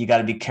is you got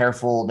to be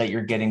careful that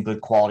you're getting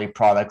good quality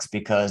products,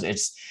 because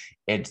it's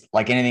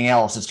like anything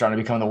else, it's starting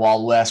to become the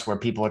Wild West where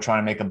people are trying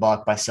to make a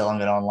buck by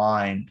selling it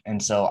online.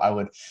 And so I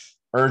would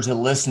urge the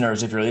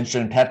listeners, if you're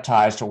interested in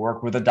peptides, to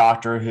work with a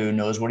doctor who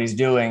knows what he's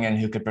doing and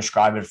who could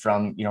prescribe it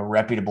from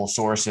reputable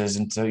sources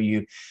until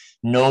you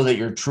know that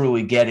you're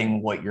truly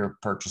getting what you're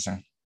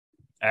purchasing.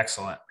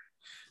 Excellent.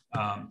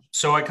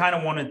 So I kind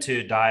of wanted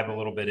to dive a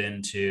little bit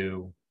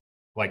into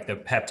like the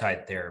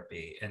peptide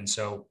therapy. And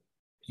so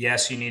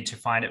yes, you need to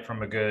find it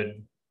from a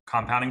good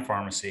compounding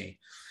pharmacy,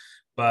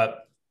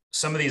 but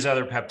some of these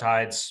other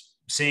peptides,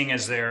 seeing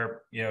as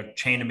they're,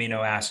 chain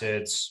amino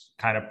acids,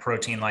 kind of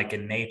protein-like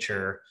in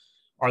nature,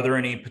 are there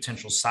any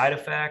potential side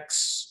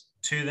effects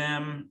to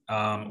them?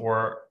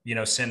 Or,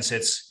 since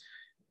it's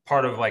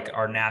part of like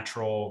our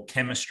natural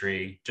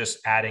chemistry, just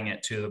adding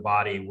it to the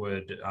body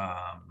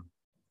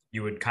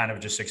you would kind of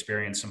just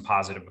experience some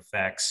positive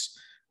effects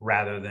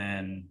rather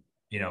than,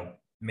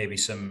 maybe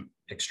some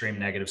extreme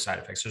negative side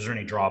effects? Is there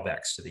any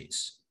drawbacks to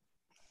these?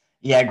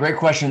 Yeah, great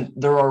question.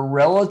 There are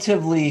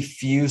relatively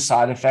few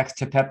side effects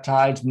to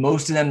peptides.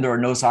 Most of them, there are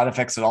no side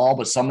effects at all,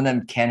 but some of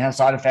them can have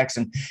side effects.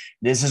 And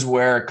this is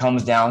where it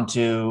comes down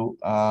to,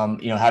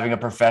 having a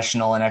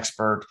professional and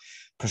expert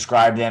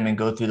prescribe them and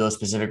go through those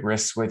specific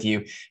risks with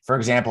you. For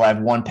example, I have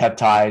one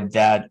peptide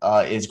that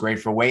is great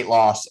for weight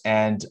loss.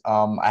 And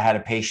I had a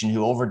patient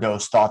who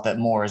overdosed, thought that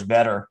more is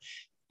better.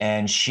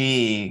 And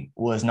she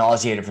was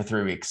nauseated for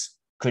 3 weeks,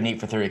 couldn't eat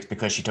for 3 weeks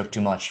because she took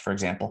too much, for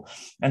example.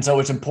 And so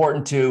it's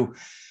important to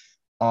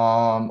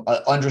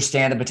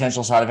understand the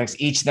potential side effects.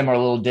 Each of them are a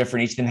little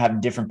different. Each of them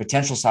have different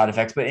potential side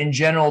effects, but in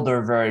general,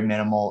 they're very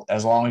minimal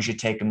as long as you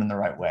take them in the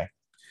right way.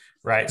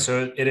 Right.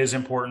 So it is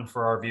important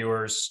for our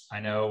viewers. I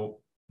know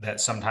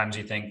that sometimes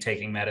you think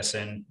taking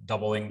medicine,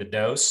 doubling the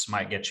dose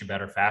might get you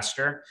better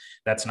faster.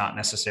 That's not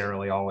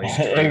necessarily always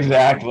true.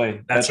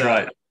 Exactly. That's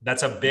right.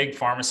 That's a big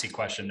pharmacy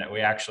question that we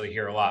actually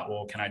hear a lot.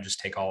 Well, can I just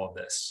take all of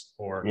this,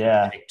 or can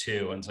I take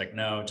 2? And it's like,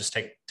 no, just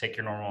take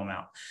your normal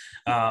amount.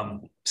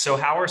 So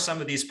how are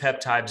some of these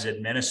peptides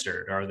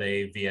administered? Are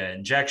they via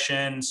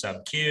injection,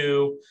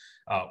 sub-Q,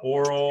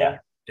 oral? Yeah.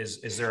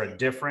 Is there a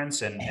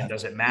difference, and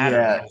does it matter?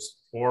 Yeah. Because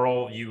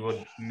oral, you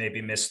would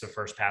maybe miss the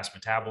first pass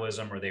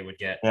metabolism, or they would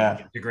get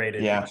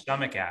degraded in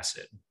stomach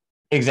acid.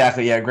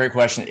 Exactly. Yeah. Great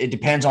question. It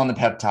depends on the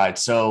peptide.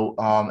 So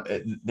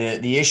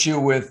the issue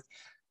with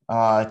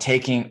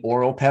taking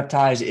oral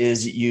peptides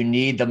is you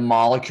need the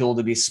molecule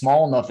to be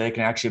small enough that it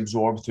can actually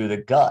absorb through the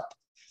gut.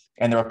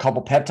 And there are a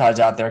couple peptides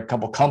out there, a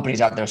couple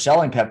companies out there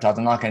selling peptides.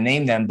 I'm not going to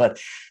name them, but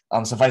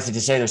suffice it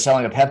to say, they're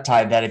selling a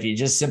peptide that if you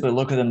just simply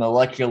look at the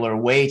molecular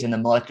weight and the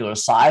molecular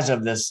size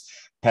of this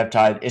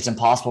peptide, it's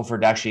impossible for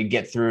it to actually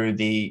get through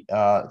the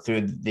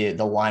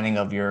lining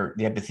of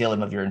the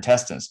epithelium of your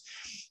intestines.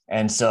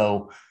 And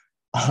so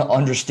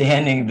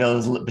understanding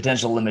those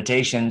potential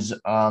limitations,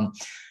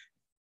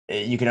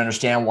 you can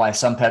understand why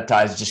some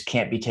peptides just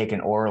can't be taken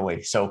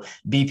orally. So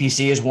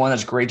BPC is one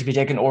that's great to be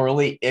taken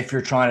orally. If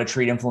you're trying to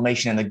treat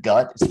inflammation in the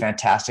gut, it's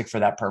fantastic for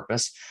that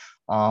purpose.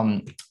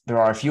 There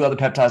are a few other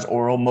peptides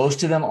oral.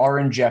 Most of them are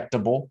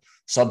injectable,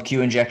 sub-Q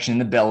injection in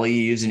the belly.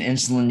 You use an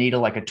insulin needle,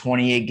 like a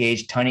 28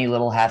 gauge, tiny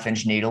little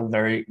half-inch needle.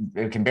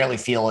 You can barely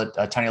feel it,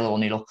 a tiny little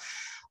needle.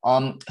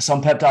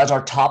 Some peptides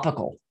are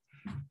topical.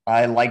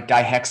 I like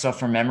Dihexa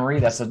from memory.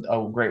 That's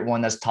a great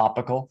one that's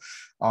topical.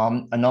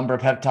 A number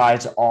of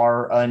peptides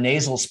are a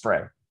nasal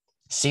spray.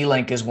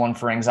 C-Link is one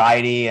for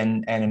anxiety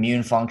and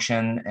immune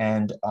function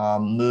and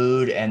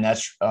mood, and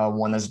that's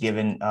one that's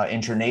given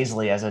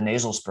intranasally as a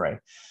nasal spray.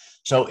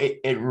 So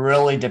it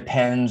really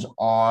depends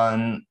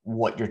on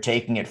what you're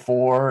taking it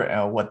for,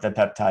 what the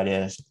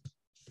peptide is.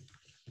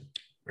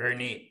 Very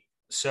neat.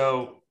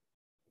 So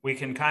we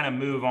can kind of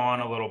move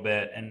on a little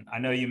bit. And I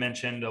know you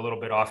mentioned a little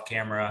bit off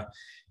camera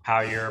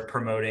how you're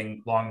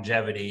promoting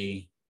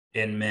longevity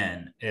in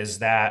men. Is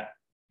that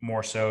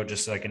more so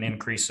just like an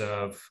increase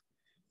of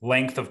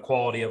length of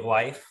quality of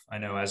life? I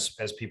know as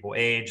people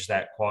age,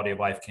 that quality of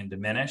life can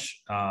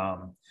diminish.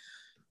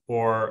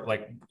 Or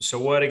like, so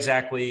what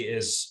exactly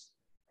is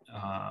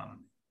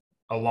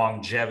a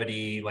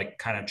longevity, like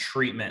kind of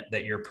treatment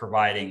that you're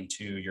providing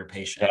to your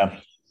patient?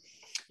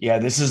 Yeah,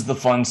 this is the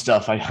fun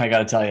stuff. I got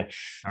to tell you.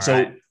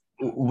 So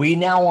we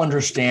now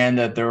understand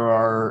that there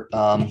are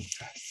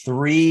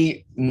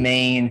 3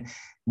 main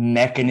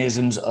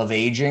mechanisms of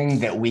aging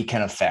that we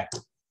can affect.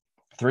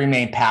 3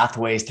 main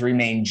pathways, 3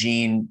 main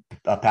gene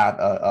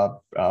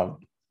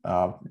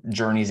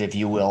journeys, if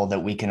you will,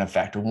 that we can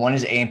affect. One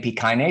is AMP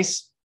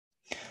kinase,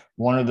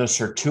 one of the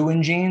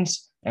sirtuin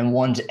genes, and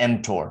one's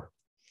mTOR.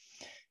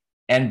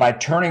 And by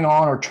turning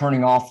on or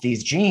turning off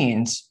these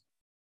genes,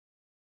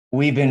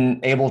 we've been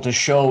able to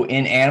show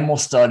in animal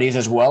studies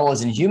as well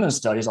as in human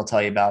studies, I'll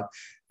tell you about,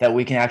 that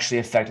we can actually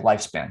affect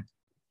lifespan.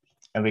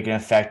 And we can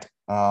affect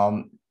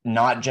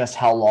not just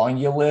how long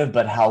you live,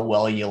 but how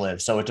well you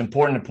live. So it's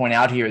important to point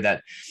out here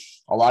that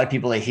a lot of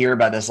people that hear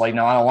about this, like,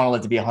 no, I don't want to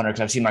live to be 100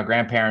 because I've seen my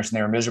grandparents and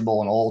they were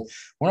miserable and old.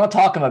 We're not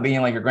talking about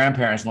being like your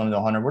grandparents living to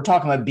 100. We're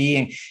talking about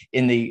being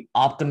in the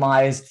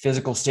optimized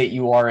physical state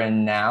you are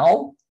in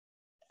now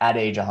at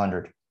age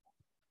 100.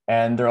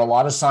 And there are a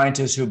lot of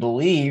scientists who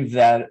believe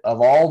that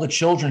of all the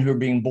children who are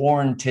being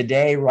born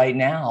today, right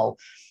now,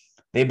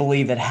 they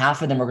believe that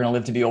half of them are going to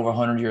live to be over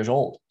 100 years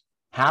old.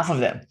 Half of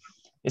them.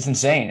 It's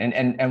insane.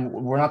 And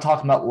we're not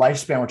talking about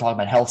lifespan. We're talking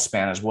about health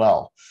span as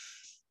well.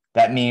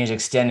 That means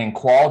extending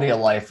quality of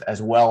life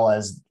as well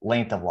as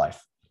length of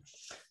life.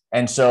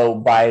 And so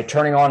by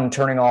turning on and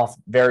turning off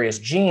various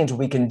genes,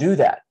 we can do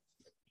that.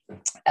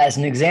 As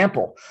an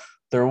example,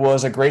 there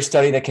was a great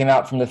study that came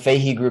out from the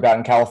Fahey group out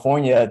in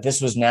California.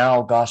 This was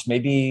now,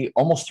 maybe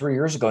almost 3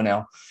 years ago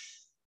now,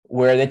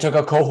 where they took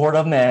a cohort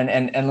of men.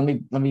 And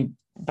let me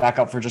back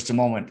up for just a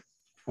moment.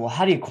 Well,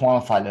 how do you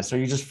quantify this? Are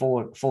you just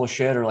full of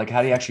shit, or like,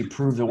 how do you actually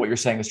prove that what you're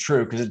saying is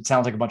true? Because it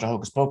sounds like a bunch of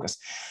hocus pocus.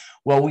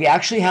 Well, we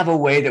actually have a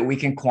way that we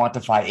can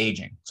quantify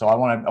aging. So I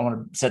want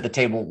to set the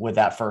table with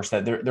that first,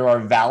 that there are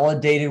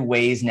validated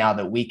ways now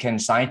that we can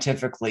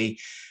scientifically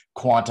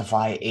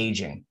quantify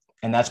aging,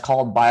 and that's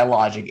called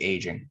biologic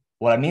aging.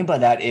 What I mean by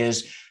that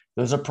is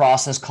there's a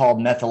process called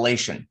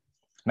methylation.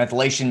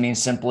 Methylation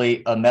means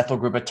simply a methyl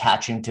group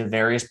attaching to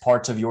various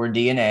parts of your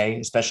DNA,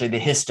 especially the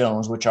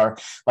histones, which are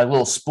like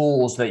little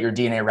spools that your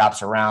DNA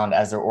wraps around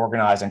as they're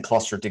organized and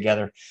clustered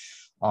together.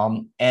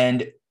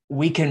 And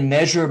we can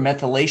measure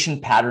methylation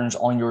patterns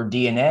on your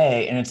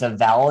DNA, and it's a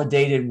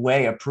validated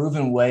way, a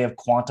proven way of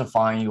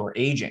quantifying your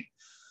aging.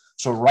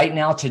 So right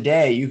now,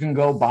 today, you can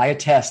go buy a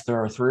test.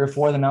 There are 3 or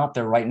 4 of them out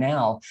there right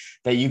now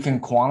that you can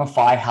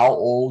quantify how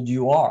old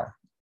you are.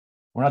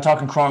 We're not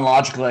talking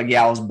chronologically, like,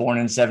 yeah, I was born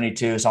in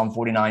 72, so I'm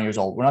 49 years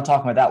old. We're not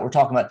talking about that. We're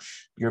talking about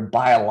your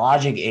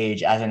biologic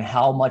age, as in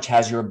how much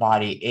has your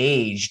body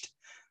aged.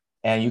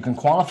 And you can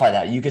quantify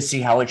that. You can see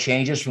how it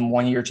changes from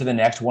 1 year to the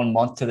next, 1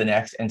 month to the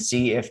next, and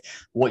see if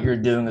what you're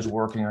doing is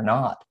working or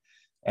not.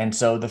 And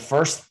so the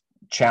first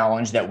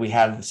challenge that we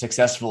have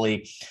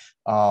successfully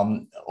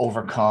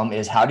overcome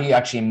is, how do you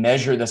actually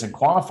measure this and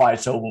quantify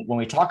it? So when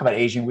we talk about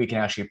aging, we can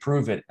actually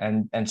prove it.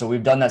 And so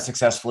we've done that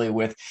successfully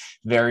with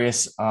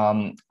various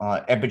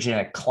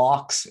epigenetic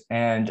clocks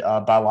and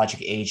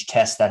biologic age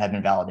tests that have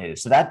been validated.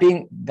 So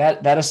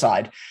that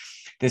aside,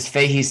 this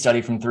Fahey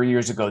study from 3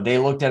 years ago, they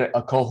looked at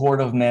a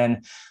cohort of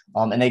men,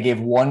 and they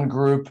gave one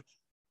group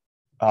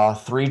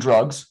 3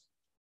 drugs,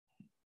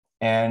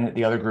 and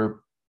the other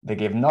group, they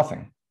gave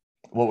nothing.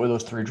 What were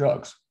those 3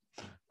 drugs?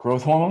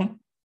 Growth hormone,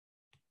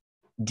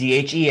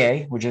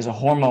 DHEA, which is a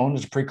hormone,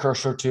 is a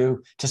precursor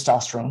to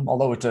testosterone,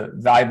 although it's a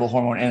valuable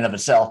hormone in and of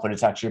itself, but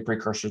it's actually a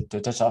precursor to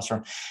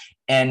testosterone,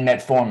 and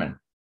metformin.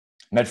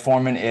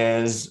 Metformin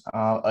is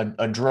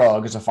a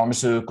drug, it's a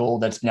pharmaceutical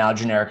that's now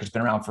generic. It's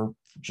been around for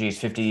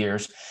 50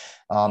 years.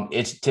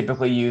 It's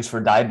typically used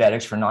for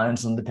diabetics, for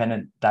non-insulin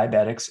dependent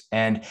diabetics,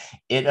 and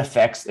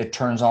it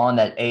turns on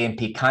that AMP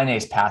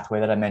kinase pathway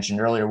that I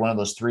mentioned earlier, one of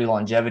those 3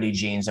 longevity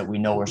genes that we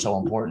know are so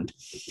important.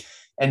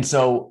 And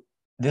so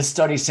this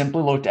study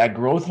simply looked at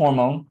growth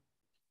hormone,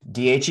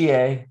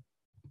 DHEA,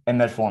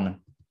 and metformin.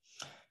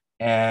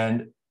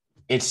 And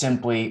it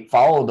simply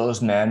followed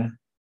those men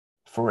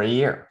for a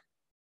year.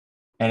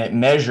 And it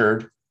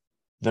measured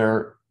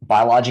their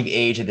biologic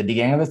age at the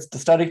beginning of the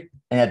study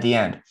and at the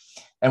end.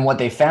 And what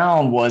they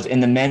found was, in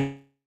the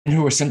men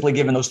who were simply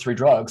given those 3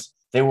 drugs,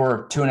 they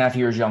were 2.5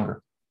 years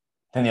younger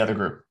than the other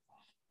group.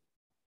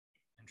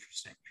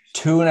 Interesting.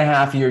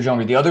 2.5 years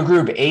younger. The other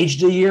group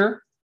aged a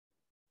year.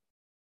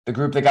 The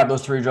group that got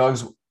those 3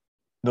 drugs,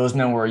 those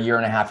men were 1.5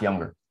 years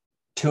younger.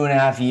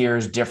 2.5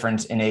 years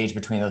difference in age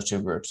between those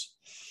 2 groups.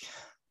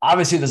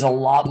 Obviously, there's a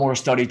lot more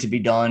study to be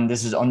done.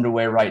 This is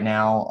underway right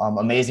now.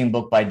 Amazing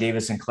book by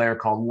David Sinclair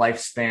called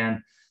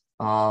Lifespan.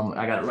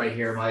 I got it right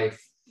here.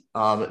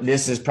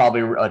 This is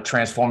probably a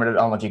transformative.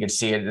 I don't know if you can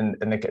see it. And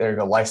there you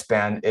go.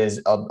 Lifespan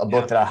is a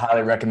book that I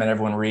highly recommend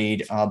everyone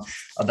read,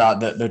 about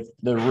the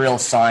real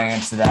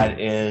science that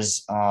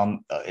is,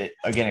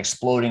 again,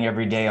 exploding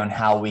every day on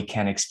how we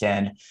can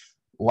extend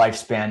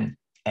lifespan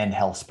and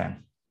health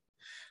span.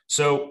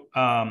 So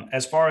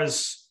as far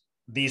as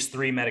these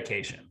 3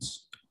 medications,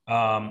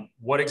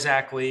 what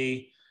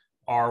exactly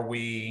are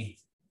we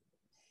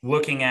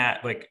looking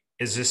at? Like,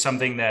 is this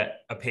something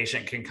that a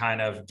patient can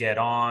kind of get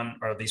on,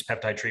 or these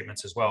peptide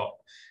treatments as well?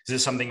 Is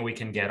this something we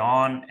can get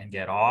on and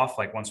get off,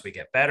 like once we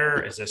get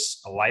better? Is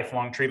this a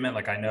lifelong treatment?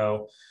 Like, I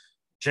know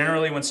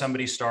generally when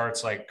somebody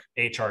starts like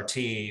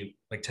HRT,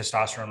 like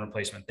testosterone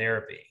replacement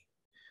therapy,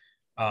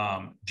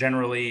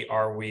 generally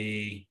are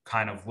we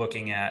kind of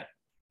looking at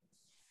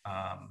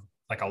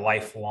like a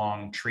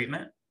lifelong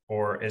treatment,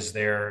 or is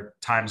there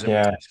times that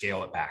we can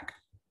scale it back?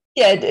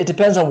 Yeah, it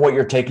depends on what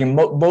you're taking.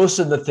 Most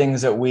of the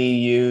things that we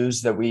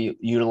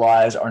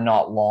utilize are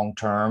not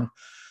long-term.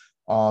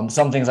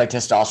 Some things like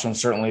testosterone,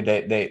 certainly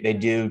they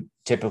do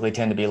typically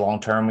tend to be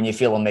long-term. When you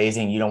feel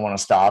amazing, you don't want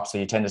to stop, so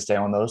you tend to stay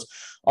on those.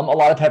 A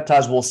lot of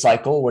peptides will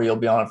cycle, where you'll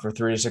be on it for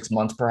 3 to 6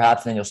 months,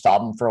 perhaps, and then you'll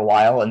stop them for a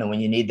while. And then when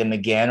you need them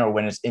again, or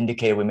when it's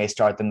indicated, we may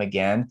start them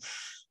again.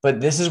 But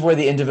this is where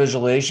the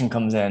individualization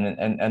comes in.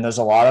 And there's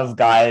a lot of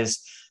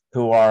guys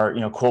who are,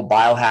 quote,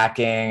 biohacking,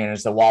 and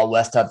it's the Wild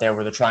West out there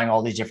where they're trying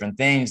all these different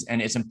things. And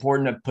it's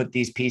important to put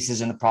these pieces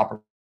in the proper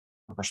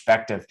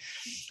perspective.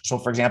 So,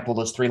 for example,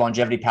 those 3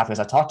 longevity pathways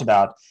I talked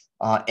about,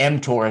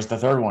 mTOR is the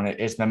third one.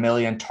 It's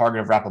mammalian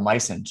target of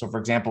rapamycin. So, for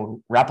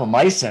example,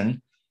 rapamycin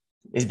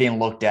is being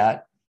looked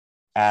at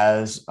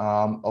as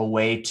a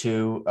way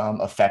to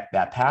affect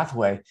that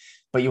pathway.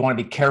 But you want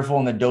to be careful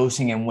in the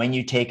dosing and when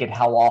you take it,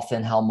 how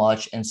often, how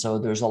much. And so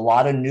there's a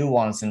lot of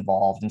nuance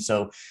involved. And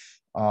so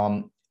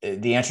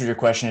the answer to your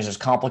question is, it's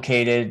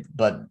complicated,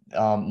 but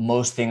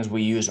most things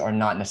we use are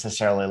not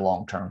necessarily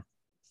long-term.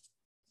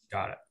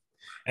 Got it.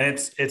 And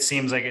it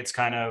seems like it's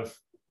kind of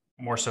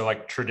more so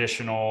like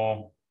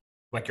traditional,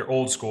 like your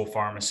old school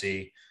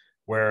pharmacy,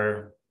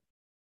 where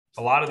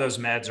a lot of those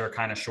meds are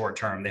kind of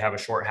short-term. They have a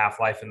short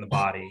half-life in the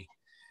body,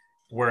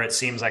 where it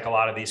seems like a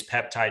lot of these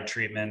peptide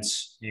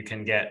treatments, you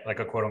can get like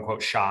a quote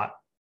unquote shot,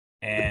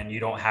 and you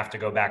don't have to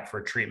go back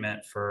for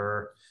treatment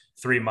for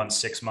 3 months,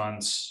 6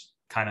 months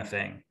kind of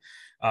thing.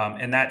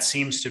 And that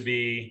seems to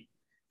be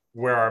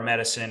where our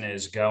medicine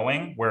is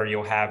going, where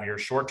you'll have your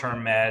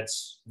short-term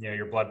meds,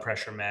 your blood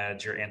pressure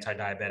meds, your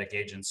anti-diabetic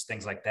agents,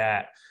 things like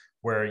that,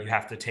 where you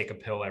have to take a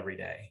pill every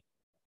day.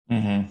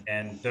 Mm-hmm.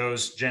 And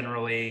those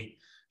generally,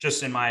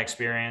 just in my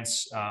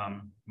experience,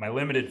 my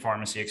limited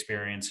pharmacy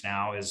experience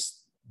now, is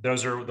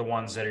those are the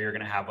ones that you're going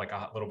to have like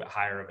a little bit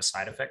higher of a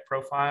side effect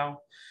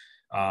profile,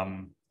 a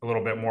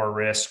little bit more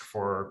risk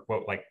for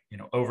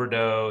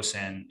overdose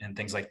and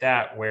things like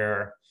that,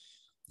 where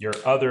your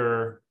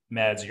other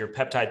meds, your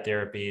peptide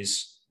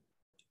therapies,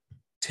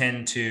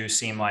 tend to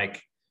seem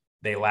like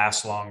they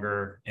last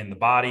longer in the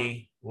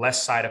body,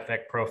 less side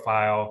effect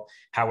profile.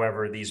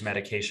 However, these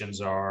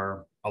medications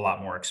are a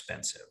lot more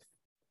expensive.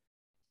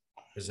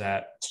 Is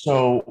that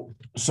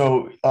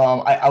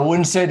I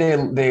wouldn't say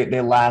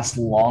they last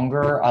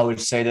longer. I would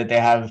say that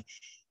they have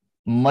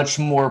much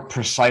more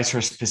precise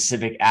or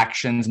specific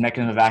actions,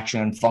 mechanism of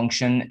action and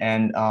function.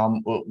 And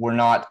we're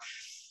not,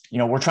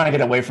 we're trying to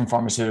get away from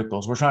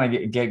pharmaceuticals. We're trying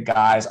to get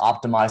guys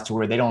optimized to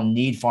where they don't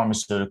need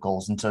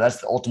pharmaceuticals. And so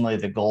that's ultimately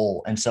the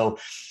goal. And so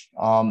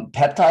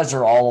peptides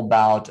are all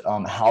about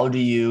how do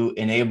you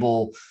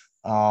enable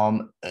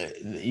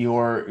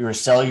your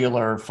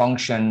cellular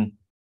function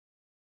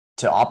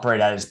to operate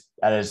at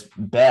its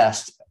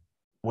best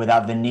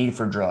without the need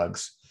for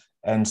drugs.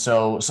 And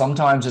so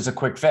sometimes it's a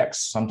quick fix.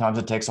 Sometimes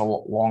it takes a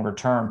longer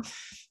term.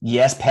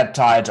 Yes,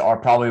 peptides are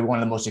probably one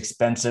of the most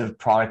expensive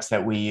products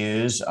that we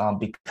use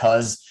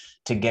because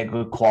to get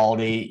good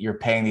quality, you're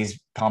paying these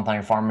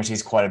compounding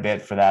pharmacies quite a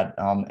bit for that.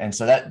 And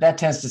so that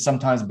tends to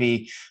sometimes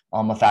be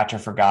a factor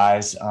for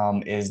guys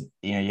is,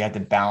 you have to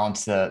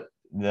balance the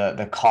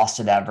cost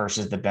of that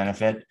versus the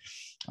benefit.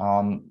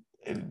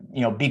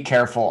 Be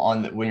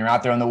careful when you're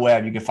out there on the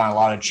web, you can find a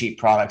lot of cheap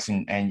products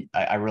and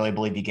I really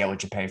believe you get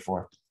what you pay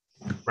for.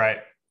 Right.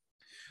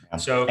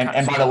 So,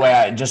 and by the way,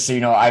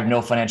 I have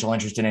no financial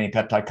interest in any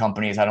peptide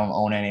companies. I don't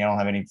own any. I don't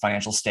have any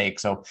financial stake.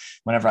 So,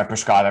 whenever I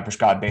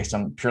prescribe based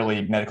on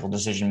purely medical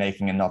decision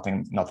making and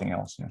nothing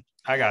else. Yeah.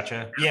 I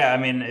gotcha. Yeah, I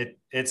mean,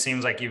 it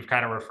seems like you've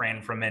kind of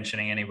refrained from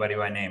mentioning anybody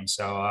by name,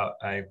 so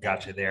I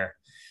got you there.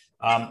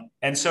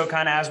 And so,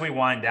 kind of as we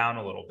wind down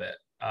a little bit,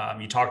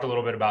 you talked a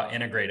little bit about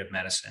integrative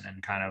medicine,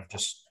 and kind of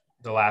just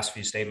the last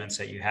few statements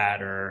that you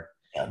had are.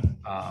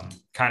 I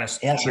kind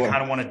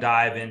of want to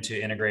dive into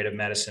integrative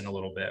medicine a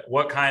little bit.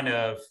 What kind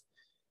of,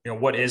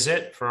 what is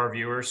it for our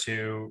viewers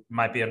who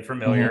might be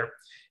unfamiliar?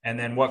 Mm-hmm. And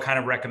then what kind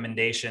of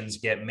recommendations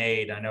get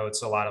made? I know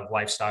it's a lot of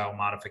lifestyle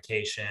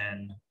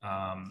modification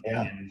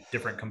and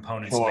different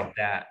components like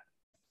that.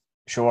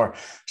 Sure.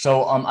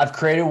 So I've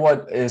created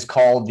what is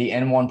called the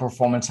N1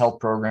 Performance Health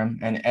Program,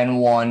 and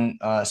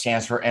N1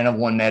 stands for N of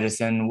One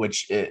Medicine,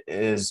 which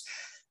is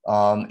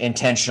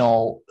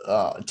intentional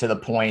to the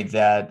point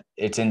that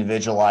it's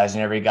individualized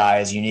and every guy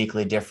is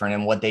uniquely different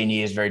and what they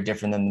need is very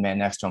different than the man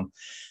next to them.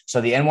 So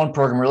the N1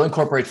 program really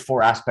incorporates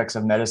four aspects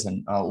of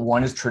medicine.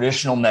 One is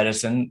traditional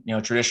medicine,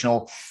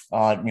 traditional,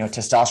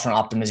 testosterone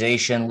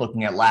optimization,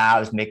 looking at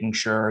labs, making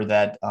sure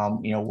that,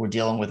 we're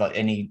dealing with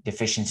any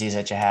deficiencies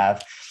that you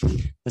have.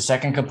 The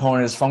second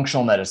component is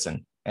functional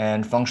medicine.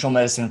 And functional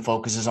medicine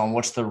focuses on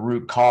what's the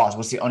root cause,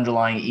 what's the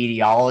underlying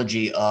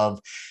etiology of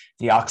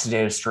the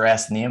oxidative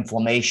stress and the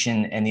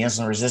inflammation and the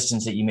insulin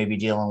resistance that you may be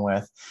dealing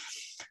with.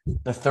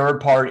 The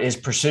third part is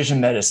precision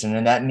medicine.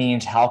 And that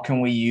means how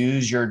can we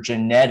use your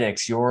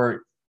genetics,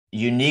 your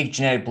unique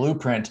genetic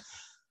blueprint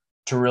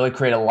to really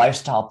create a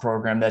lifestyle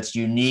program that's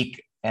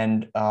unique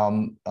and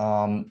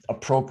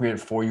appropriate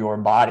for your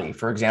body.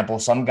 For example,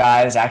 some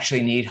guys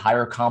actually need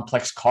higher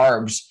complex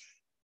carbs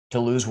to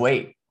lose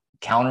weight,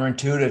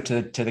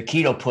 counterintuitive to the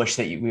keto push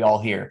that we all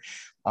hear.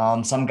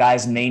 Some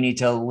guys may need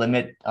to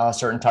limit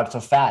certain types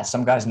of fats.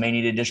 Some guys may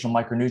need additional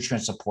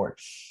micronutrient support.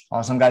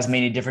 Some guys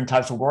may need different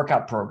types of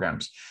workout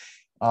programs.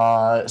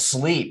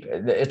 Sleep,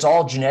 it's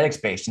all genetics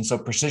based. And so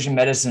precision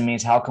medicine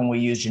means how can we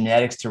use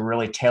genetics to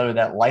really tailor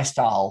that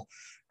lifestyle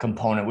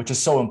component, which is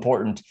so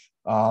important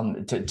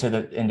to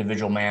the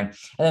individual man.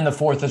 And then the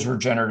fourth is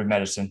regenerative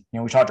medicine.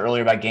 We talked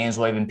earlier about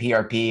GAINSWave and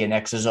PRP and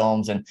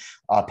exosomes, and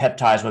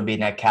peptides would be in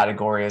that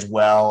category as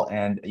well.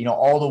 And,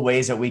 all the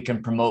ways that we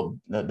can promote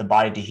the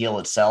body to heal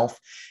itself.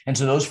 And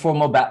so those four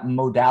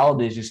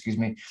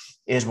modalities,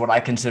 is what I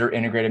consider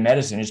integrated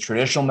medicine. Is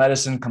traditional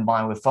medicine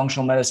combined with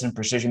functional medicine,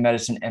 precision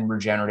medicine, and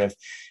regenerative.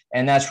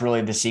 And that's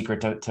really the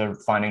secret to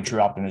finding true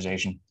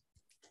optimization.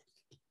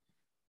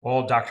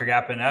 Well, Dr.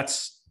 Gappen,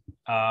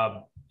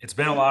 it's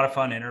been a lot of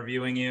fun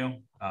interviewing you.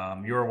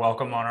 You're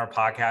welcome on our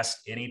podcast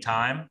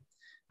anytime.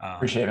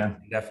 Appreciate it, man.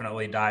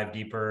 Definitely dive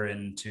deeper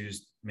into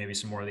maybe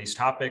some more of these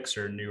topics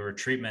or newer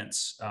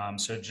treatments.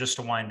 So just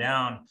to wind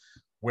down,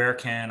 where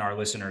can our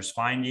listeners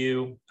find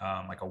you?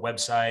 Like a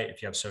website,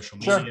 if you have social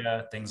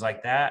media, things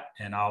like that.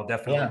 And I'll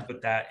definitely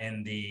put that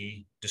in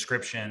the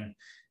description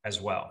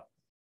as well.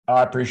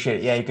 I appreciate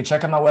it. Yeah, you can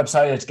check out my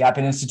website. It's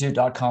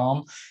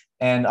gappeninstitute.com.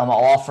 And I'll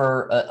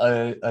offer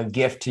a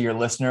gift to your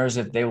listeners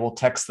if they will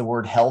text the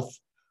word health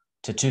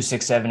to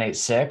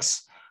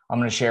 26786. I'm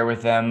going to share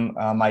with them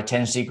my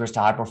 10 secrets to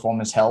high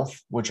performance health,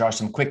 which are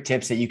some quick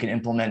tips that you can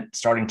implement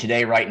starting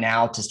today, right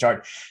now, to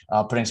start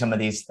putting some of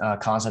these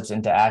concepts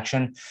into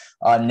action.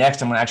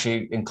 Next, I'm going to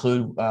actually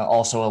include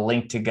also a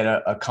link to get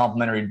a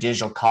complimentary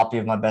digital copy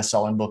of my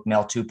best-selling book,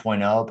 Male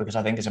 2.0, because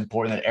I think it's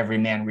important that every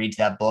man reads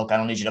that book. I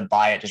don't need you to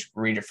buy it, just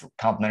read it for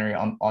complimentary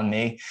on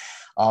me.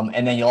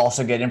 And then you'll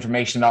also get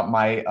information about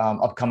my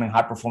upcoming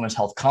High Performance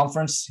Health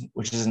Conference,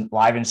 which is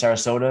live in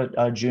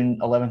Sarasota, June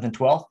 11th and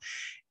 12th.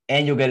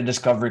 And you'll get a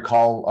discovery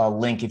call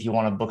link if you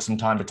want to book some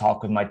time to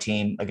talk with my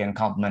team. Again,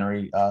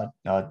 complimentary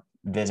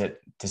visit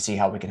to see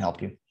how we can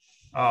help you.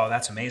 Oh,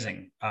 that's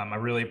amazing. I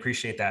really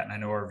appreciate that. And I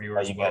know our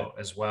viewers will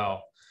as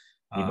well.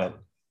 You bet.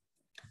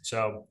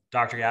 So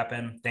Dr.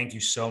 Yappin, thank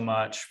you so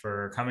much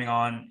for coming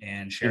on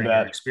and sharing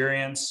your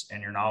experience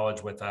and your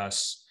knowledge with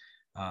us.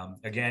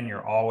 Again,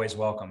 you're always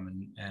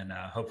welcome, and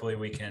hopefully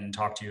we can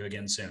talk to you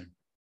again soon.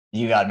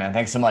 You got it, man.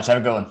 Thanks so much. Have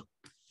a good one.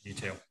 You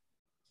too.